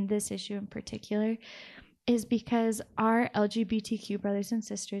issue and this issue in particular is because our LGBTQ brothers and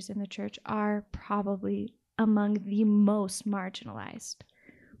sisters in the church are probably among the most marginalized.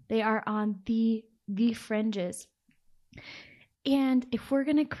 They are on the fringes. And if we're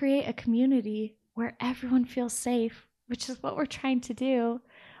going to create a community where everyone feels safe, which is what we're trying to do,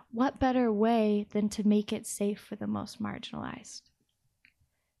 what better way than to make it safe for the most marginalized?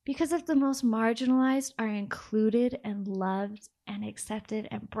 Because if the most marginalized are included and loved and accepted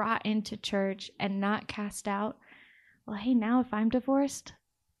and brought into church and not cast out, well, hey, now if I'm divorced,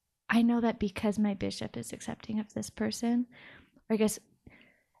 I know that because my bishop is accepting of this person, or I guess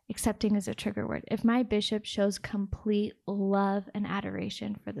accepting is a trigger word. If my bishop shows complete love and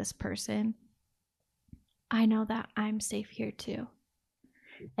adoration for this person, I know that I'm safe here too.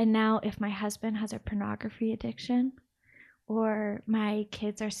 And now if my husband has a pornography addiction, or my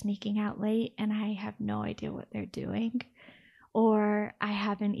kids are sneaking out late and I have no idea what they're doing, or I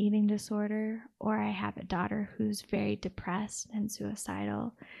have an eating disorder, or I have a daughter who's very depressed and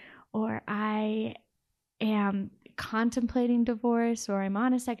suicidal, or I am contemplating divorce, or I'm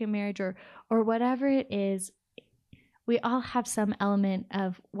on a second marriage, or whatever it is, we all have some element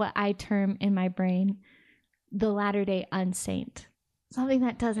of what I term in my brain the latter-day unsaint, something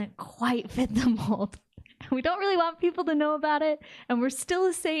that doesn't quite fit the mold. We don't really want people to know about it, and we're still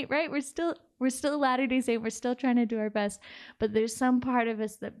a saint, right? We're still a Latter-day Saint. We're still trying to do our best, but there's some part of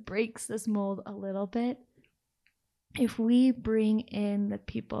us that breaks this mold a little bit. If we bring in the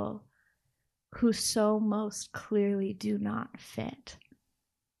people who so most clearly do not fit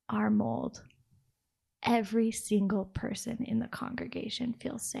our mold, every single person in the congregation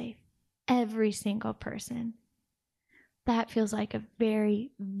feels safe. Every single person. That feels like a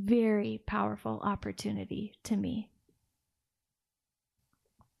very, very powerful opportunity to me.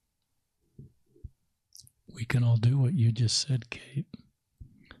 We can all do what you just said, Kate.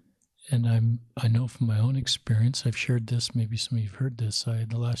 And I know from my own experience, I've shared this, maybe some of you've heard this. The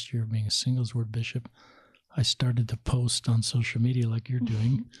last year of being a singles word bishop, I started to post on social media like you're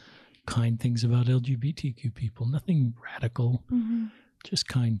doing, kind things about LGBTQ people. Nothing radical, just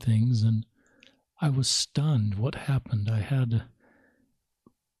kind things. And I was stunned. What happened? I had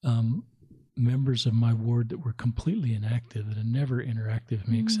members of my ward that were completely inactive, that had never interacted with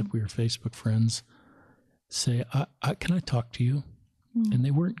me except we were Facebook friends, say, can I talk to you? And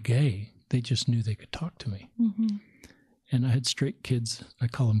they weren't gay. They just knew they could talk to me. And I had straight kids. I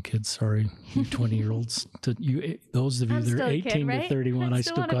call them kids, sorry, you 20-year-olds. Those of you that are 18 to 31, I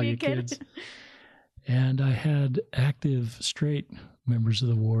still call you kids. And I had active straight members of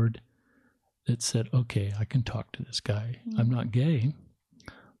the ward that said, okay, I can talk to this guy. I'm not gay,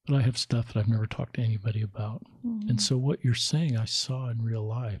 but I have stuff that I've never talked to anybody about. And so what you're saying, I saw in real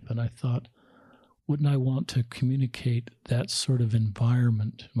life. And I thought, wouldn't I want to communicate that sort of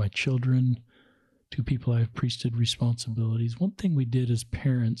environment to my children, to people I have priesthood responsibilities? One thing we did as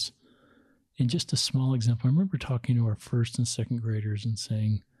parents, in just a small example, I remember talking to our first and second graders and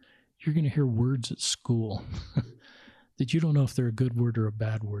saying, you're going to hear words at school that you don't know if they're a good word or a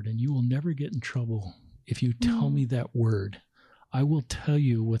bad word, and you will never get in trouble if you tell me that word. I will tell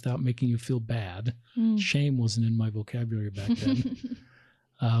you without making you feel bad. Shame wasn't in my vocabulary back then.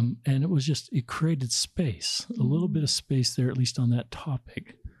 And it created space, a little bit of space there, at least on that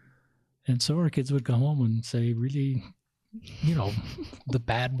topic. And so our kids would come home and say really, the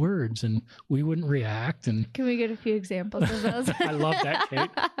bad words, and we wouldn't react. And can we get a few examples of those? I love that, Kate.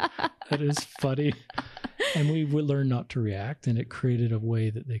 That is funny. And we would learn not to react, and it created a way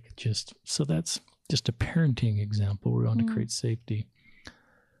that they could so that's just a parenting example. We want to create safety.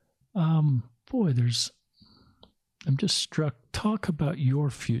 There's I'm just struck. Talk about your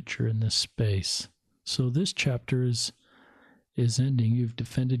future in this space. So this chapter is ending. You've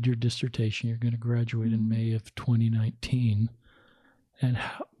defended your dissertation. You're going to graduate in May of 2019. And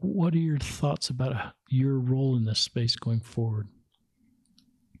what are your thoughts about your role in this space going forward?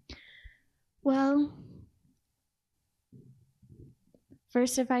 Well,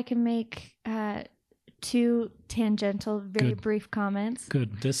 first, if I can make two tangential, very brief comments.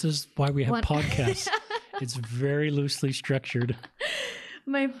 Good. This is why we have podcasts. It's very loosely structured.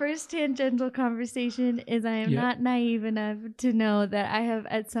 My first tangential conversation is I am not naive enough to know that I have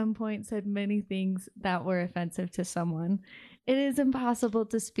at some point said many things that were offensive to someone. It is impossible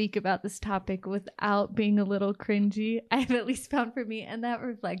to speak about this topic without being a little cringy. I've at least found for me, and that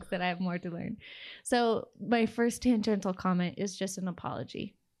reflects that I have more to learn. So my first tangential comment is just an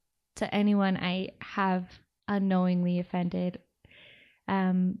apology to anyone I have unknowingly offended.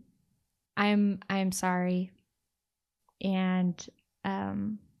 I'm sorry, and I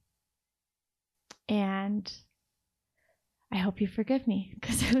hope you forgive me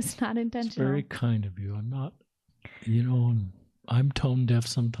because it was not intentional. It's very kind of you. I'm not, I'm tone deaf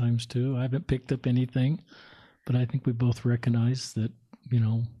sometimes too. I haven't picked up anything, but I think we both recognize that,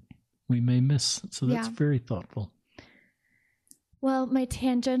 we may miss. So that's very thoughtful. Well, my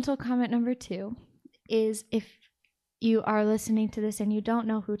tangential comment number 2 is if you are listening to this and you don't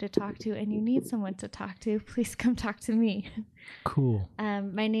know who to talk to and you need someone to talk to, please come talk to me. Cool.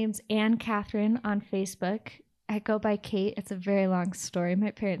 My name's Anne Catherine on Facebook. I go by Kate. It's a very long story. My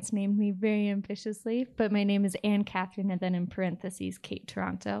parents named me very ambitiously, but my name is Anne Catherine and then in parentheses, Kate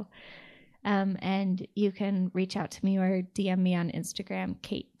Toronto. And you can reach out to me or DM me on Instagram,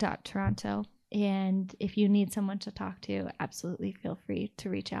 kate.toronto. And if you need someone to talk to, absolutely feel free to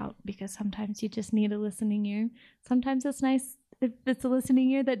reach out because sometimes you just need a listening ear. Sometimes it's nice if it's a listening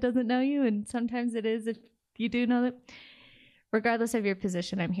ear that doesn't know you, and sometimes it is if you do know that. Regardless of your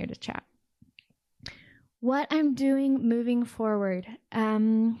position, I'm here to chat. What I'm doing moving forward,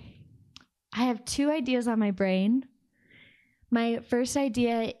 I have 2 ideas on my brain. My first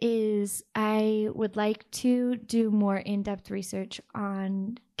idea is I would like to do more in-depth research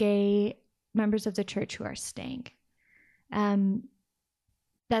on gay members of the church who are staying.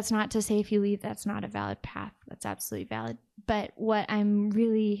 That's not to say if you leave, that's not a valid path. That's absolutely valid. But what I'm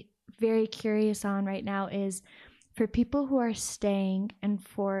really very curious on right now is for people who are staying and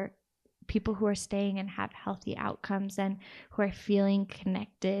for people who are staying and have healthy outcomes and who are feeling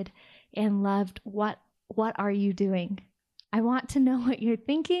connected and loved, what are you doing? I want to know what you're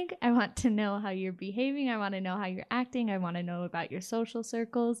thinking. I want to know how you're behaving. I want to know how you're acting. I want to know about your social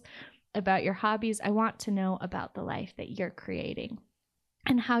circles, about your hobbies. I want to know about the life that you're creating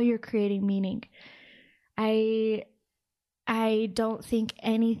and how you're creating meaning. I don't think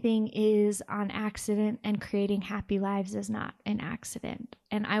anything is on accident, and creating happy lives is not an accident.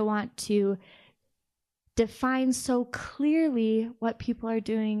 And I want to define so clearly what people are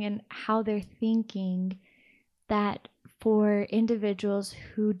doing and how they're thinking that for individuals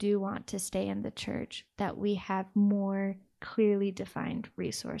who do want to stay in the church, that we have more clearly defined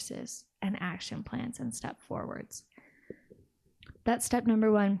resources and action plans and step forwards. That's step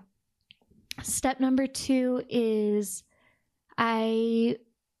number 1. Step number 2 is I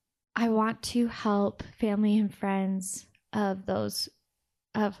want to help family and friends of those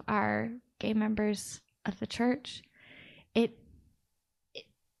of our gay members of the church.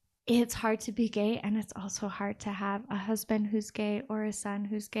 It's hard to be gay, and it's also hard to have a husband who's gay or a son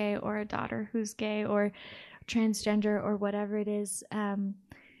who's gay or a daughter who's gay or transgender or whatever it is.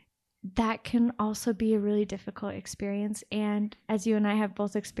 That can also be a really difficult experience. And as you and I have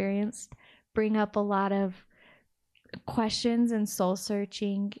both experienced, bring up a lot of questions and soul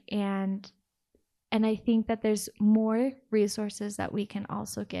searching. And I think that there's more resources that we can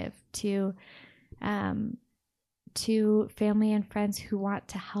also give to family and friends who want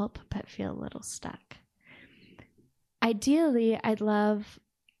to help but feel a little stuck. Ideally, I'd love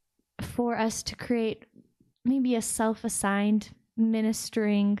for us to create maybe a self-assigned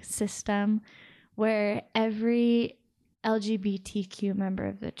ministering system where every LGBTQ member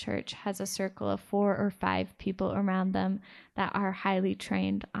of the church has a circle of 4 or 5 people around them that are highly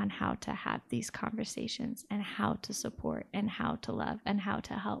trained on how to have these conversations and how to support and how to love and how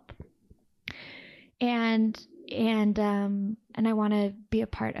to help. And I want to be a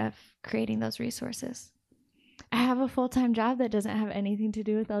part of creating those resources. I have a full-time job that doesn't have anything to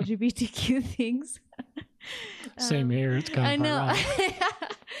do with LGBTQ things. Same here. It's kind of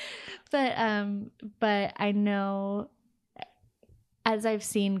I know. But I know, as I've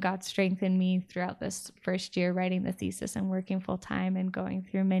seen God strengthen me throughout this first year writing the thesis and working full-time and going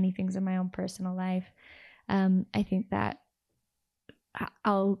through many things in my own personal life, I think that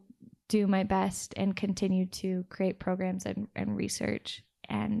I'll do my best and continue to create programs and research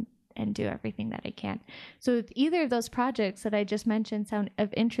and do everything that I can. So if either of those projects that I just mentioned sound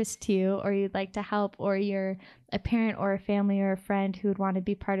of interest to you, or you'd like to help, or you're a parent or a family or a friend who would want to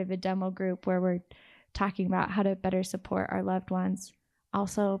be part of a demo group where we're talking about how to better support our loved ones,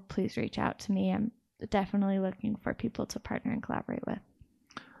 also please reach out to me. I'm definitely looking for people to partner and collaborate with.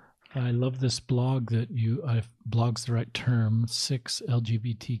 I love this blog that blog's the right term, 6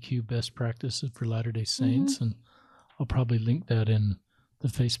 LGBTQ best practices for Latter-day Saints. And I'll probably link that in the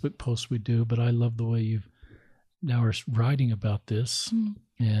Facebook post we do, but I love the way you've now are writing about this.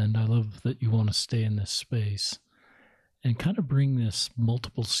 And I love that you want to stay in this space and kind of bring this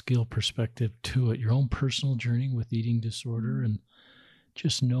multiple skill perspective to it, your own personal journey with eating disorder and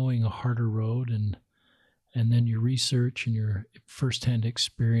just knowing a harder road, and then your research and your firsthand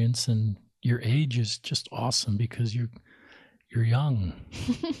experience, and your age is just awesome because you're young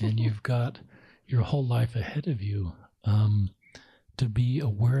and you've got your whole life ahead of you, to be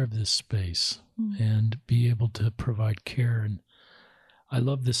aware of this space and be able to provide care. And I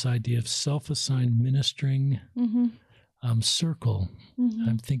love this idea of self-assigned ministering circle.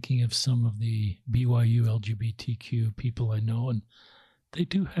 I'm thinking of some of the BYU LGBTQ people I know, and they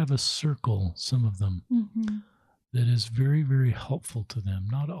do have a circle, some of them, that is very, very helpful to them.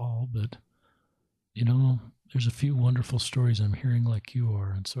 Not all, but, there's a few wonderful stories I'm hearing like you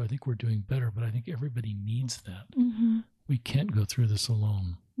are. And so I think we're doing better, but I think everybody needs that. We can't go through this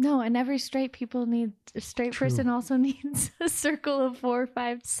alone. No, and every straight True. person also needs a circle of 4 or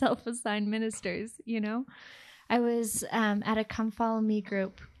 5 self-assigned ministers, I was at a Come Follow Me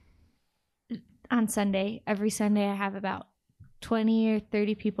group on Sunday. Every Sunday I have about 20 or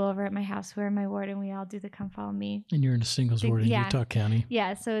 30 people over at my house who are in my ward, and we all do the Come Follow Me. And you're in a singles ward in Utah County.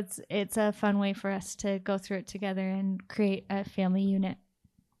 Yeah, so it's a fun way for us to go through it together and create a family unit.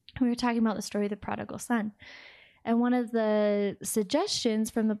 We were talking about the story of the prodigal son. And one of the suggestions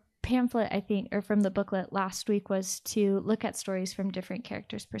from the pamphlet, I think, or from the booklet last week, was to look at stories from different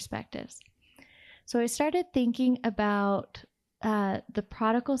characters' perspectives. So I started thinking about the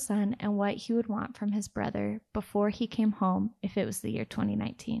prodigal son and what he would want from his brother before he came home, if it was the year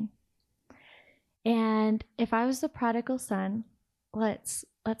 2019. And if I was the prodigal son, let's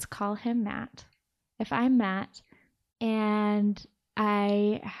call him Matt. If I'm Matt and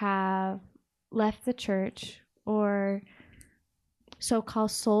I have left the church, or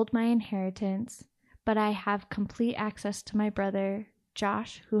so-called sold my inheritance, but I have complete access to my brother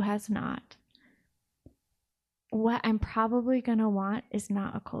Josh, who has not, what I'm probably going to want is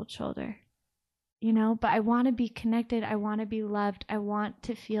not a cold shoulder, but I want to be connected. I want to be loved. I want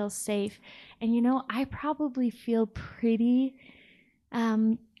to feel safe. And, I probably feel pretty,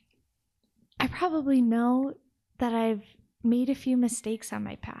 I probably know that I've made a few mistakes on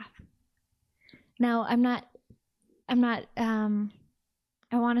my path. Now,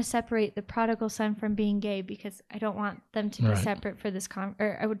 I want to separate the prodigal son from being gay, because I don't want them to be separate for this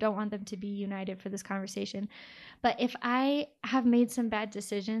or I don't want them to be united for this conversation. But if I have made some bad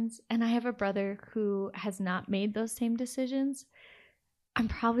decisions and I have a brother who has not made those same decisions, I'm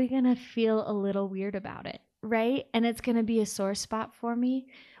probably going to feel a little weird about it, right? And it's going to be a sore spot for me.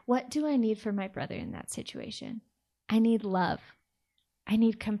 What do I need from my brother in that situation? I need love. I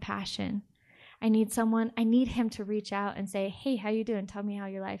need compassion. I need him to reach out and say, hey, how you doing? Tell me how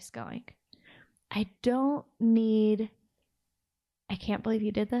your life's going. I don't need, I can't believe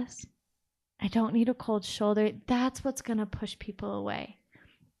you did this. I don't need a cold shoulder. That's what's going to push people away.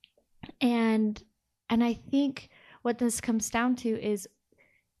 And I think what this comes down to is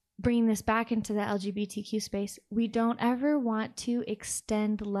bringing this back into the LGBTQ space. We don't ever want to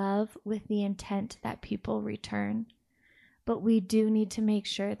extend love with the intent that people return. But we do need to make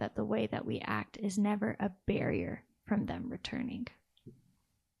sure that the way that we act is never a barrier from them returning.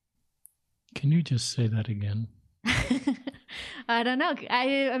 Can you just say that again? I don't know.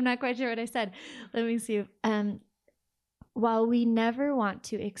 I'm not quite sure what I said. Let me see. While we never want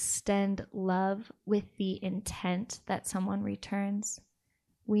to extend love with the intent that someone returns,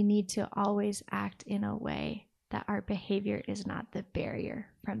 we need to always act in a way that our behavior is not the barrier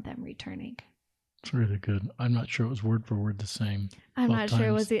from them returning. It's really good. I'm not sure it was word for word the same. I'm not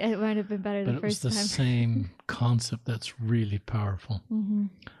sure it might have been better the first time. But it was the same concept. That's really powerful. Mm-hmm.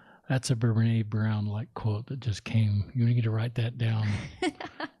 That's a Brene Brown-like quote that just came. You need to write that down.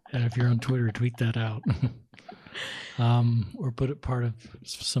 And if you're on Twitter, tweet that out. Or put it part of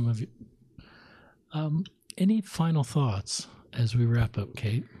some of you. Any final thoughts as we wrap up,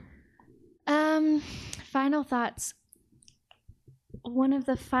 Kate? Final thoughts. One of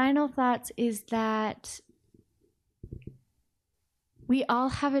the final thoughts is that We all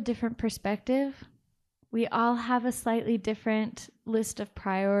have a different perspective. We all have a slightly different list of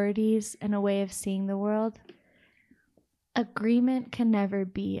priorities and a way of seeing the world. Agreement can never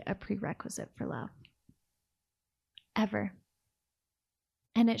be a prerequisite for love. Ever.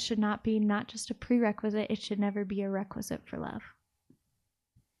 And it should not be not just a prerequisite, it should never be a requisite for love.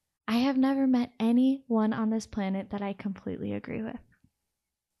 I have never met anyone on this planet that I completely agree with.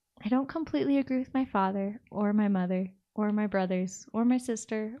 I don't completely agree with my father or my mother or my brothers or my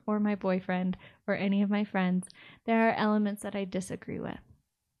sister or my boyfriend or any of my friends. There are elements that I disagree with.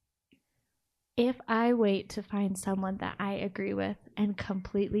 If I wait to find someone that I agree with and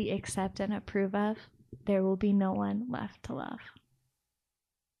completely accept and approve of, there will be no one left to love.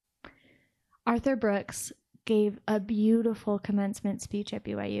 Arthur Brooks gave a beautiful commencement speech at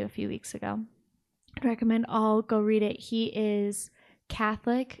BYU a few weeks ago. I'd recommend all go read it. He is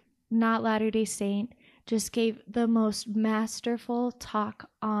Catholic, not Latter-day Saint, just gave the most masterful talk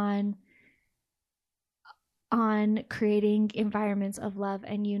on creating environments of love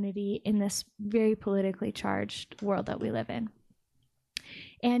and unity in this very politically charged world that we live in.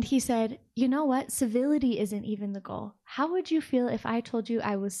 And he said, you know what? Civility isn't even the goal. How would you feel if I told you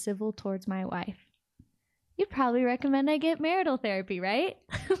I was civil towards my wife? You'd probably recommend I get marital therapy, right?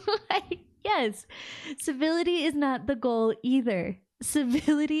 Yes. Civility is not the goal either.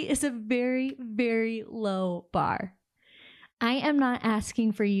 Civility is a very, very low bar. I am not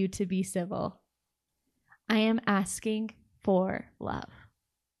asking for you to be civil. I am asking for love,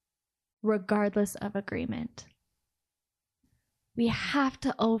 regardless of agreement. We have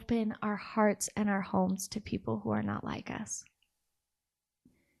to open our hearts and our homes to people who are not like us.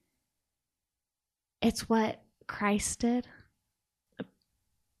 It's what Christ did.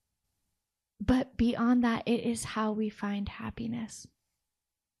 But beyond that, it is how we find happiness.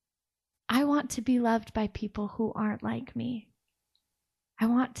 I want to be loved by people who aren't like me. I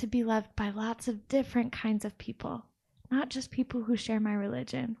want to be loved by lots of different kinds of people, not just people who share my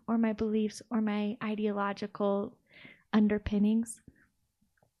religion or my beliefs or my ideological underpinnings.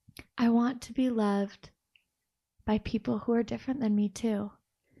 I want to be loved by people who are different than me too.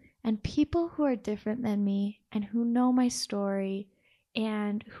 And people who are different than me and who know my story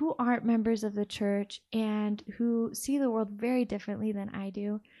and who aren't members of the church and who see the world very differently than I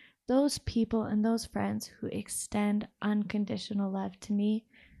do, those people and those friends who extend unconditional love to me,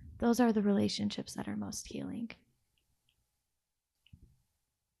 those are the relationships that are most healing.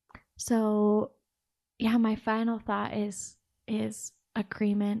 So, yeah, my final thought is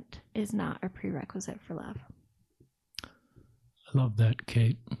agreement is not a prerequisite for love. I love that,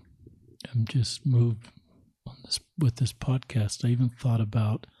 Kate. I'm just moved on with this podcast. I even thought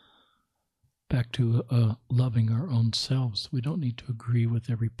about back to loving our own selves. We don't need to agree with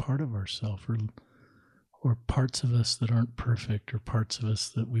every part of ourselves or parts of us that aren't perfect or parts of us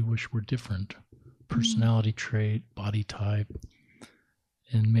that we wish were different. Personality trait, body type.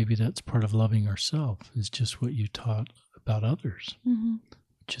 And maybe that's part of loving ourselves, is just what you taught about others,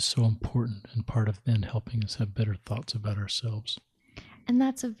 which is so important and part of then helping us have better thoughts about ourselves. And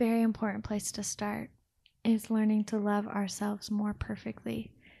that's a very important place to start, is learning to love ourselves more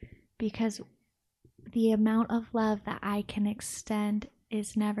perfectly, because the amount of love that I can extend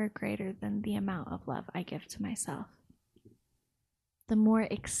is never greater than the amount of love I give to myself. The more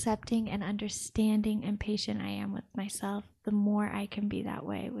accepting and understanding and patient I am with myself, the more I can be that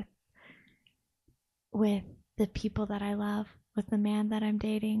way with the people that I love, with the man that I'm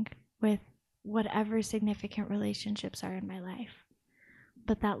dating, with whatever significant relationships are in my life.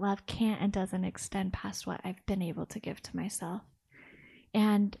 But that love can't and doesn't extend past what I've been able to give to myself.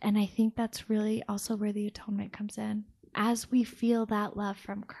 And I think that's really also where the atonement comes in. As we feel that love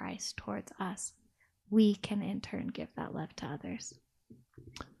from Christ towards us, we can in turn give that love to others.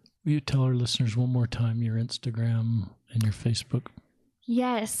 Will you tell our listeners one more time your Instagram and your Facebook?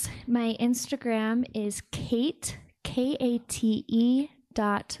 Yes, my Instagram is Kate, Kate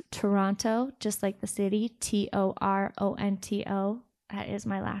 .Toronto, just like the city, Toronto. That is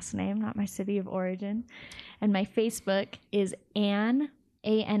my last name, not my city of origin. And my Facebook is Anne,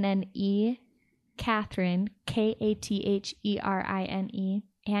 Anne, Catherine, Katherine,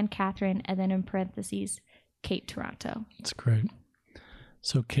 Anne Catherine, and then in parentheses, Kate Toronto. That's great.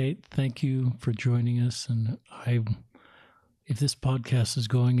 So, Kate, thank you for joining us. And if this podcast is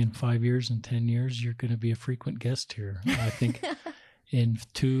going in 5 years and 10 years, you're going to be a frequent guest here. I think in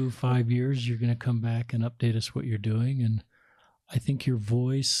 5 years, you're going to come back and update us what you're doing. And I think your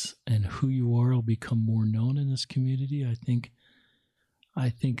voice and who you are will become more known in this community. I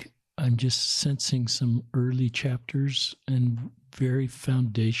think I'm just sensing some early chapters and very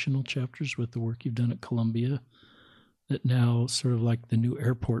foundational chapters with the work you've done at Columbia that now sort of like the new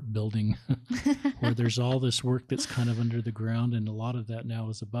airport building where there's all this work that's kind of under the ground, and a lot of that now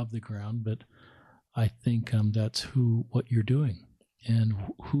is above the ground. But I think that's what you're doing, and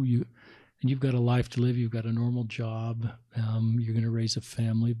you've got a life to live. You've got a normal job. You're going to raise a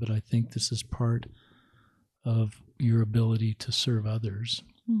family, but I think this is part of your ability to serve others.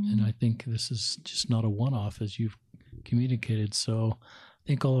 Mm-hmm. And I think this is just not a one-off, as you've communicated. So I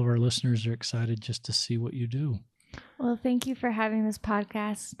think all of our listeners are excited just to see what you do. Well, thank you for having this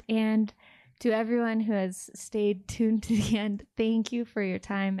podcast. And to everyone who has stayed tuned to the end, thank you for your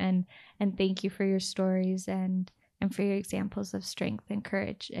time, and thank you for your stories and for your examples of strength and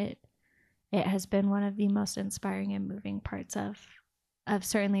courage. It has been one of the most inspiring and moving parts of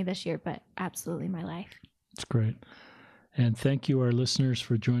certainly this year, but absolutely my life. It's great. And thank you, our listeners,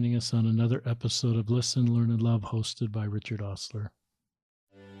 for joining us on another episode of Listen, Learn, and Love, hosted by Richard Ostler.